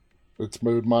talking. It's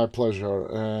been my pleasure,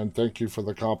 and thank you for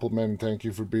the compliment, and thank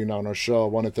you for being on our show. I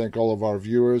want to thank all of our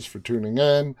viewers for tuning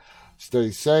in.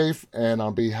 Stay safe, and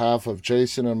on behalf of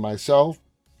Jason and myself,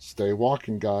 stay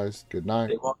walking, guys. Good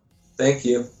night. Thank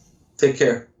you. Take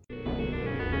care.